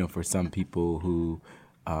for some people who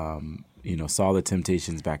saw the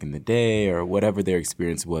Temptations back in the day or whatever their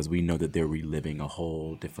experience was, we know that they're reliving a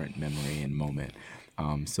whole different memory and moment.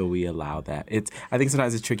 So we allow that. I think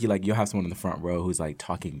sometimes it's tricky. You'll have someone in the front row who's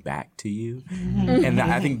talking back to you, and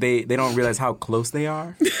I think they don't realize how close they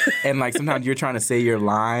are. And sometimes you're trying to say your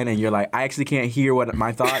line, and you're like, I actually can't hear what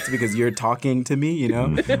my thoughts because you're talking to me.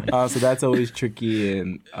 So that's always tricky.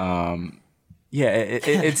 And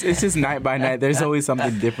it's just night by night. There's always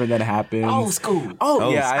something different that happens. Old school.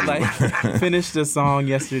 I finished a song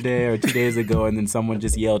yesterday or 2 days ago, and then someone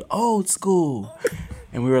just yelled, "Old school."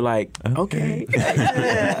 And we were like, okay.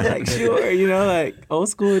 Sure, old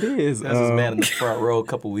school it is. There was this man in the front row a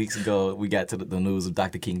couple weeks ago. We got to the news of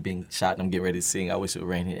Dr. King being shot, and I'm getting ready to sing I Wish It Would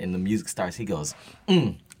Rain. And the music starts. He goes,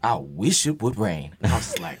 I wish it would rain. And I was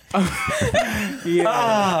just like,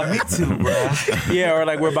 me too, bro. Yeah, or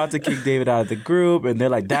we're about to kick David out of the group, and they're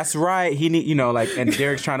like, that's right. He need, and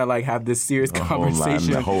Derek's trying to have this serious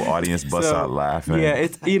conversation. The whole audience busts out laughing. Yeah,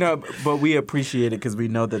 it's but we appreciate it because we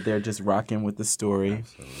know that they're just rocking with the story.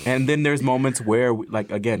 Absolutely. And then there's moments where,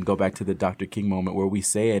 again, go back to the Dr. King moment where we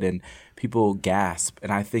say it and people gasp,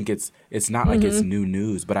 and I think it's not like it's new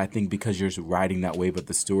news, but I think because you're riding that wave of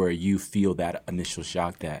the story, you feel that initial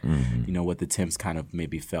shock that what the Temps kind of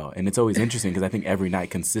maybe felt. And it's always interesting because I think every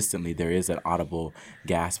night consistently there is an audible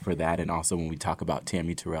gasp for that, and also when we talk about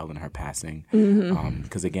Tammy Terrell and her passing,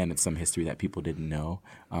 because again, it's some history that people didn't know,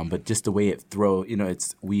 but just the way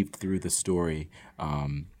it's weaved through the story.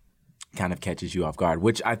 Kind of catches you off guard,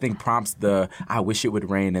 which I think prompts the I Wish It Would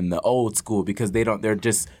Rain in the old school, because they're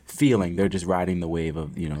just riding the wave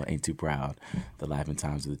of, Ain't Too Proud, the life and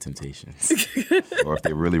times of the Temptations. Or if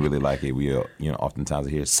they really, really like it, we, oftentimes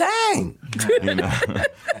hear, sang!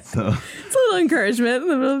 So. It's a little encouragement in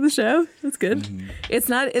the middle of the show. That's good. It's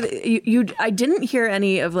not, I didn't hear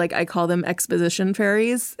any of, I call them exposition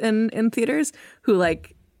fairies in theaters who,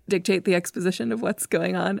 dictate the exposition of what's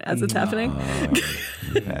going on as it's happening.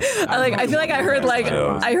 I feel like I heard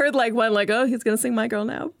one oh, he's gonna sing My Girl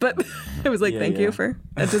Now, but I was like, thank you for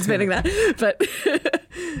anticipating that. But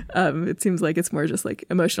it seems like it's more just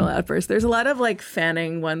emotional outbursts. There's a lot of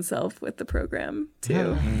fanning oneself with the program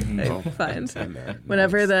too. I find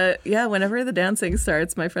whenever the dancing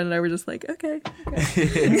starts, my friend and I were just like, okay.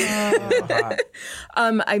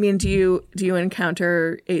 I mean, do you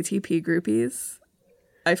encounter ATP groupies?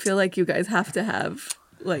 I feel like you guys have to have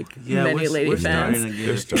many lady fans.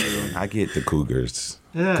 I get the cougars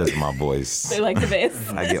because of my voice. They like the bass.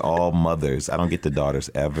 I get all mothers. I don't get the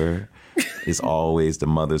daughters ever. It's always the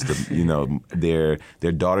mothers, their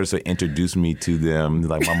daughters will introduce me to them.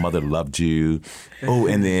 Like, my mother loved you. Oh,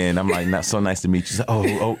 and then I'm like, not so nice to meet you. She's like,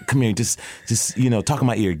 oh, come here, just talk in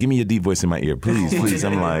my ear. Give me your deep voice in my ear, please.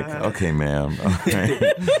 I'm like, okay, ma'am.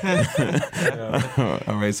 Okay.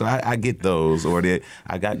 All right, so I get those. Or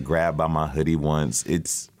I got grabbed by my hoodie once.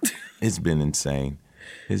 It's been insane.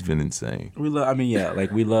 It's been insane. We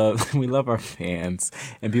love our fans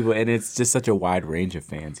and people, and it's just such a wide range of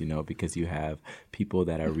fans, because you have people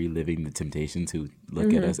that are reliving the Temptations who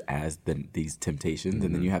look at us as these Temptations,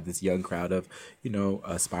 and then you have this young crowd of,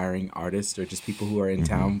 aspiring artists or just people who are in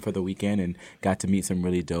town for the weekend and got to meet some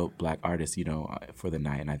really dope Black artists, for the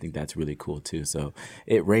night, and I think that's really cool too. So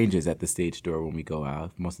it ranges at the stage door when we go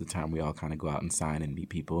out. Most of the time, we all kind of go out and sign and meet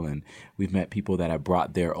people, and we've met people that have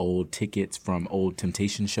brought their old tickets from old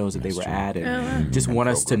Temptation shows that they were at, and just want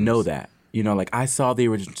us to know that. Like, I saw the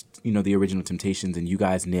original Temptations, and you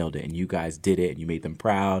guys nailed it, and you guys did it, and you made them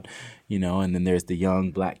proud, and then there's the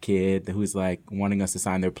young Black kid who's like wanting us to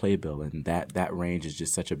sign their playbill, and that range is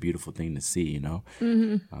just such a beautiful thing to see,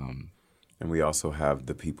 And we also have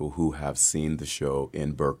the people who have seen the show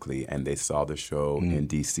in Berkeley, and they saw the show in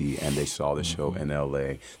D.C., and they saw the show in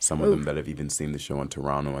L.A. Some of them that have even seen the show in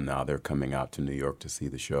Toronto, and now they're coming out to New York to see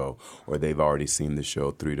the show, or they've already seen the show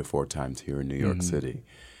 3 to 4 times here in New York City.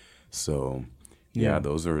 So,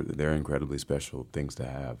 they're incredibly special things to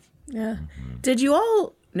have. Yeah. Did you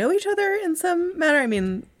all know each other in some manner? I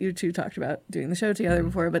mean, you two talked about doing the show together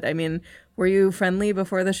before, but I mean, were you friendly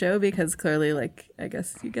before the show? Because clearly, I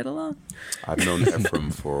guess you get along. I've known Ephraim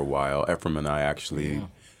for a while. Ephraim and I actually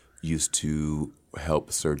used to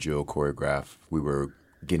help Sergio choreograph. We were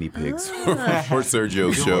guinea pigs for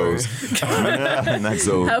Sergio's shows.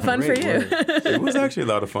 So, how fun for you? It was actually a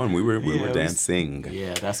lot of fun. We were dancing.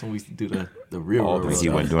 Yeah, that's when we used to do the real He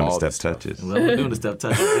wasn't doing the step touches. Well, we're doing the step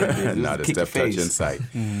touches. Not a step touch in sight.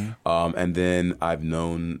 And then I've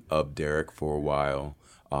known of Derek for a while,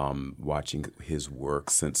 watching his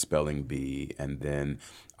work since Spelling Bee, and then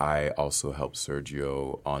I also helped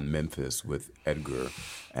Sergio on Memphis with Edgar,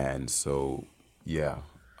 and so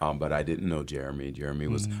but I didn't know Jeremy. Jeremy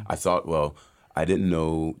was, I didn't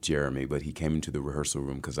know Jeremy, but he came into the rehearsal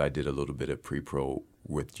room because I did a little bit of pre-pro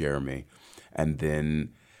with Jeremy. And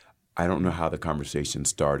then I don't know how the conversation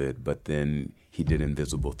started, but then he did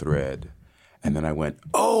Invisible Thread. And then I went,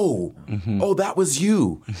 oh, that was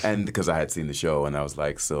you. And because I had seen the show, and I was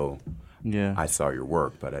like, I saw your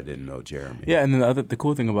work, but I didn't know Jeremy. Yeah, and then the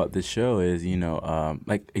cool thing about this show is,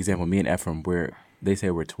 like, example, me and Ephraim, they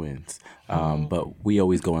say we're twins, but we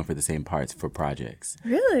always go in for the same parts for projects.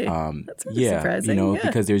 Really? That's really surprising.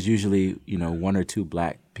 Because there's usually, 1 or 2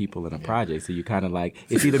 Black people in a project, so you kind of like,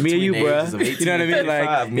 it's either me or you, bruh. You know what I mean?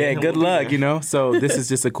 Like, good luck, So this is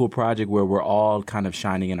just a cool project where we're all kind of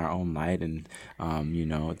shining in our own light, and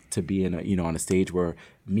to be in on a stage where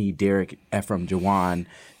me, Derek, Ephraim, Jawan,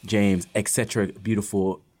 James, etc.,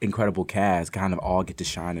 beautiful, incredible cast, kind of all get to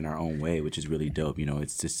shine in our own way, which is really dope.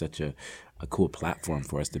 It's just such a cool platform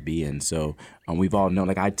for us to be in. So we've all known,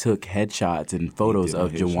 like, I took headshots and photos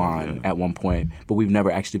of Jawan at one point, but we've never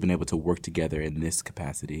actually been able to work together in this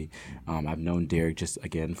capacity. I've known Derek just,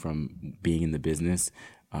 again, from being in the business.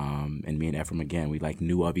 And me and Ephraim, again, we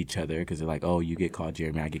knew of each other because they're like, oh, you get called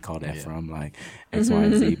Jeremy, I get called Ephraim, like X, Y,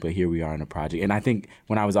 and Z. But here we are in a project. And I think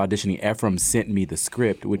when I was auditioning, Ephraim sent me the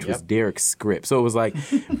script, which was Derek's script. So it was like,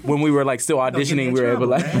 when we were still auditioning, we were able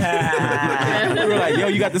to we were like, yo,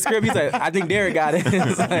 you got the script? He's like, I think Derek got it.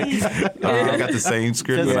 It's like, I got the same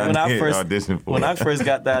script when I auditioned for. When I first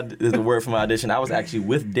got the word from my audition, I was actually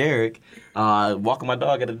with Derek, walking my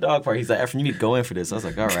dog at a dog park. He's like, Ephraim, you need to go in for this. I was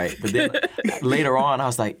like, all right. But then later on, I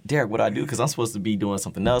was like, Derek, what do I do? Because I'm supposed to be doing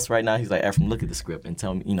something else right now. He's like, Ephraim, look at the script and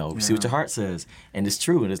tell me, see what your heart says. And it's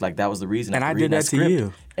true. And it's like, that was the reason. And I did that to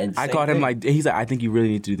you. And I called him he's like, I think you really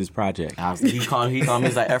need to do this project. He called me,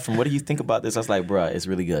 he's like, Ephraim, what do you think about this? I was like, bruh, it's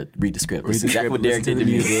really good. Read the script. It's exactly what Derek did to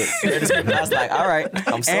me. I was like, all right,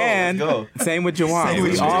 I'm sold. And let's go. Same with Jawan.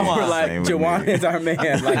 We all were like, Jawan is our man.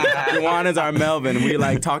 Like, Jawan is our Melvin. We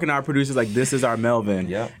talking to our producers like, this is our Melvin.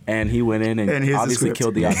 Yep. And he went in and obviously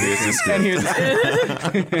killed the audition. And here's the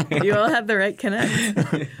script. You all had the right connect.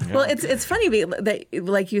 Well, it's funny that,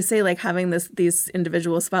 like you say, having these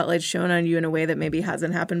individual spotlights shown on you in a way that maybe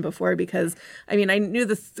hasn't happened before, because I mean, I knew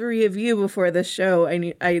the 3 of you before this show.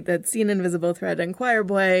 I had seen Invisible Thread and Choir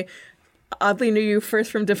Boy. Oddly knew you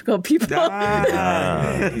first from Difficult People.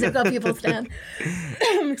 Difficult People stand.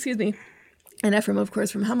 Excuse me. And Ephraim, of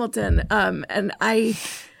course, from Hamilton. And I,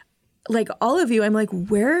 like all of you, I'm like,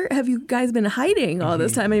 where have you guys been hiding all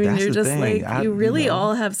this time? I mean, you're just you really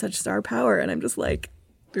all have such star power. And I'm just like,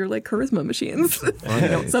 they're like charisma machines.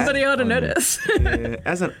 Somebody ought to notice.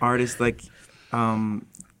 As an artist, like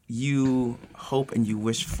you hope and you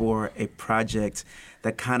wish for a project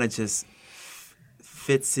that kind of just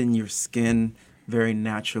fits in your skin very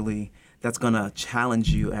naturally, that's going to challenge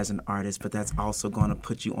you as an artist, but that's also going to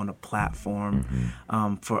put you on a platform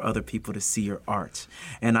for other people to see your art.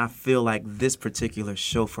 And I feel like this particular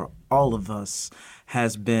show for all of us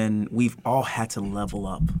has been, we've all had to level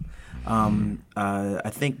up. I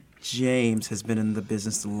think James has been in the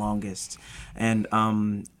business the longest, and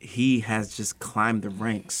he has just climbed the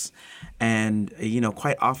ranks. And,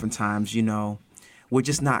 quite oftentimes, we're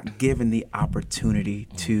just not given the opportunity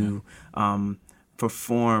to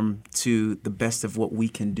perform to the best of what we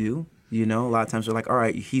can do. A lot of times we're like, all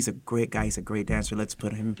right, he's a great guy, he's a great dancer, let's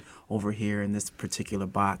put him over here in this particular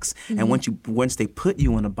box. And once they put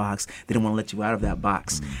you in a box, they don't want to let you out of that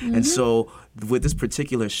box. And so with this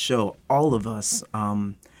particular show, all of us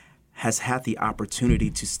has had the opportunity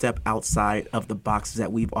to step outside of the boxes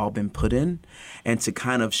that we've all been put in and to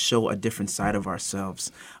kind of show a different side of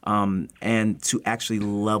ourselves and to actually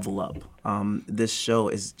level up. This show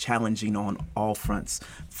is challenging on all fronts,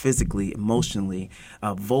 physically, emotionally,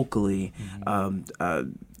 vocally,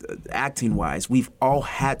 acting-wise. We've all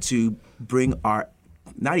had to bring our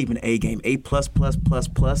not even A game, A++++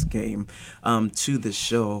 game to the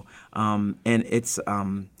show. And it's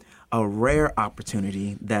a rare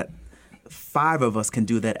opportunity that 5 of us can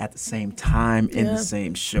do that at the same time in the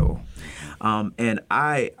same show. And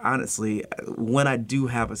I honestly, when I do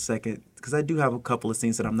have a second, because I do have a couple of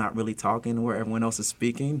scenes that I'm not really talking where everyone else is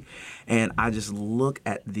speaking, and I just look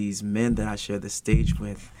at these men that I share the stage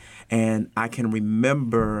with, and I can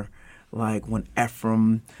remember like when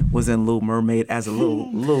Ephraim was in Little Mermaid as a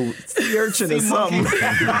little sea urchin or something.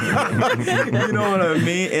 You know what I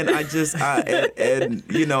mean? And I just,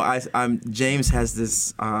 James has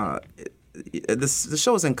this, the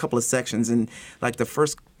show is in a couple of sections, and like the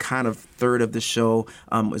first kind of third of the show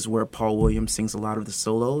is where Paul Williams sings a lot of the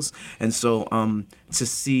solos. And so to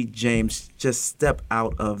see James just step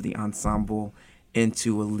out of the ensemble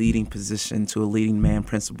into a leading position, to a leading man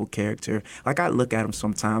principal character, like I look at him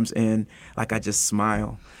sometimes and like I just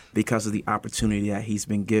smile because of the opportunity that he's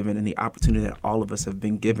been given and the opportunity that all of us have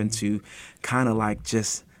been given to kind of like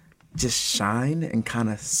just shine and kind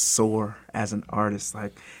of soar as an artist.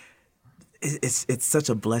 Like it's such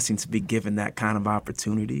a blessing to be given that kind of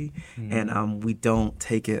opportunity, and we don't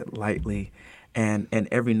take it lightly. And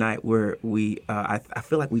every night I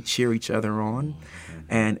feel like we cheer each other on,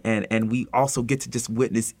 and we also get to just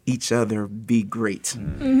witness each other be great.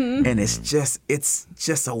 And it's just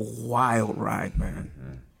a wild ride, man.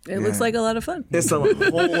 It looks like a lot of fun. It's a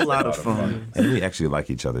whole lot of fun. And we actually like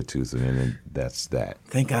each other too, so then that's that.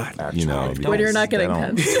 Thank God. When you're not getting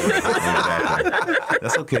tense. Exactly.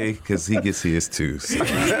 That's okay, because he gets his too. So.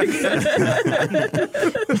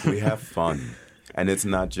 We have fun. And it's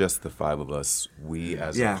not just the 5 of us. We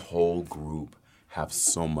as a whole group have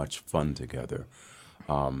so much fun together.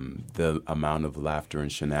 The amount of laughter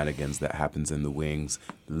and shenanigans that happens in the wings,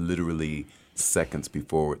 literally seconds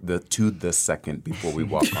before, to the second before we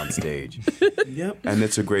walk on stage. Yep. And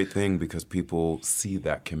it's a great thing because people see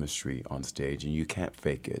that chemistry on stage, and you can't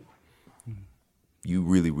fake it. You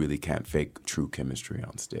really, really can't fake true chemistry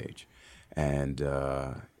on stage. And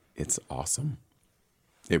it's awesome.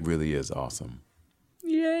 It really is awesome.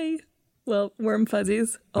 Yay. Well, warm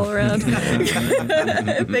fuzzies all around.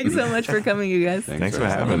 Thanks so much for coming, you guys. Thanks for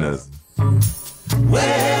having us.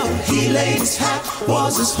 Well, he laid his hat,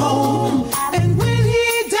 was his home, and when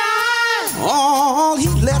he died, all he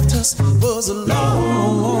left us was alone.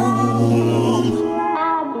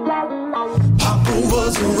 Papa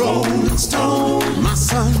was a rolling stone, my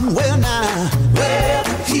son, well now. Well,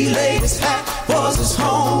 he laid his hat, was his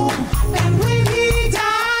home, and when he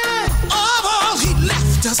died, all he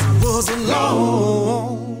left us was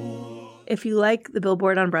alone. If you like the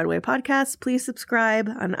Billboard on Broadway podcast, please subscribe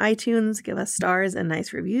on iTunes, give us stars and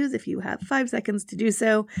nice reviews if you have 5 seconds to do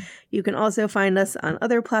so. You can also find us on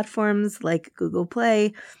other platforms like Google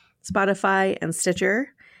Play, Spotify, and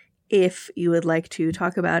Stitcher. If you would like to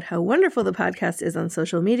talk about how wonderful the podcast is on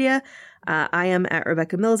social media, I am at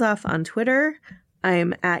Rebecca Milzoff on Twitter.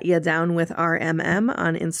 I'm at YaDownWithRMM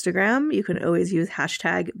on Instagram. You can always use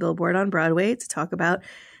hashtag Billboard on Broadway to talk about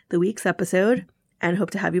the week's episode, and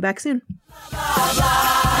hope to have you back soon.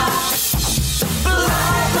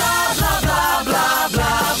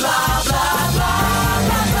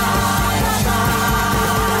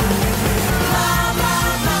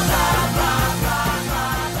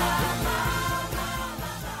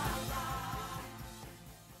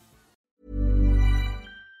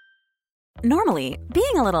 Normally,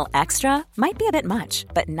 being a little extra might be a bit much,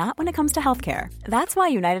 but not when it comes to healthcare. That's why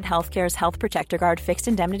United Healthcare's Health Protector Guard fixed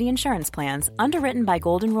indemnity insurance plans, underwritten by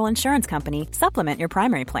Golden Rule Insurance Company, supplement your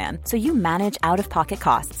primary plan so you manage out-of-pocket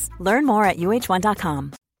costs. Learn more at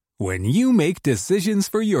uh1.com. When you make decisions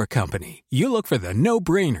for your company, you look for the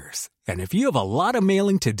no-brainers. And if you have a lot of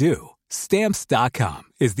mailing to do, Stamps.com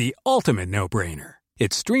is the ultimate no-brainer.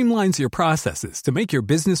 It streamlines your processes to make your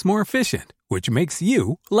business more efficient, which makes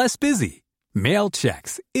you less busy. Mail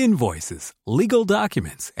checks, invoices, legal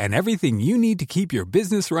documents, and everything you need to keep your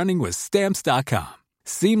business running with Stamps.com.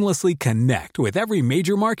 Seamlessly connect with every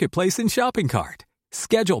major marketplace and shopping cart.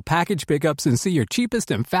 Schedule package pickups and see your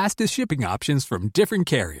cheapest and fastest shipping options from different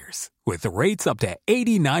carriers, with rates up to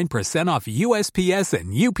 89% off USPS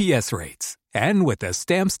and UPS rates. And with the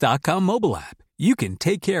Stamps.com mobile app, you can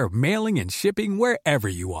take care of mailing and shipping wherever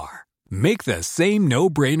you are. Make the same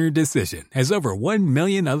no-brainer decision as over 1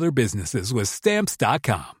 million other businesses with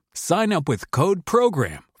Stamps.com. Sign up with code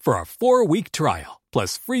PROGRAM for a 4-week trial,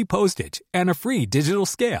 plus free postage and a free digital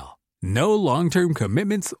scale. No long-term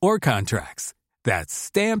commitments or contracts. That's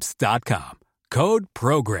Stamps.com. Code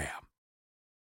PROGRAM.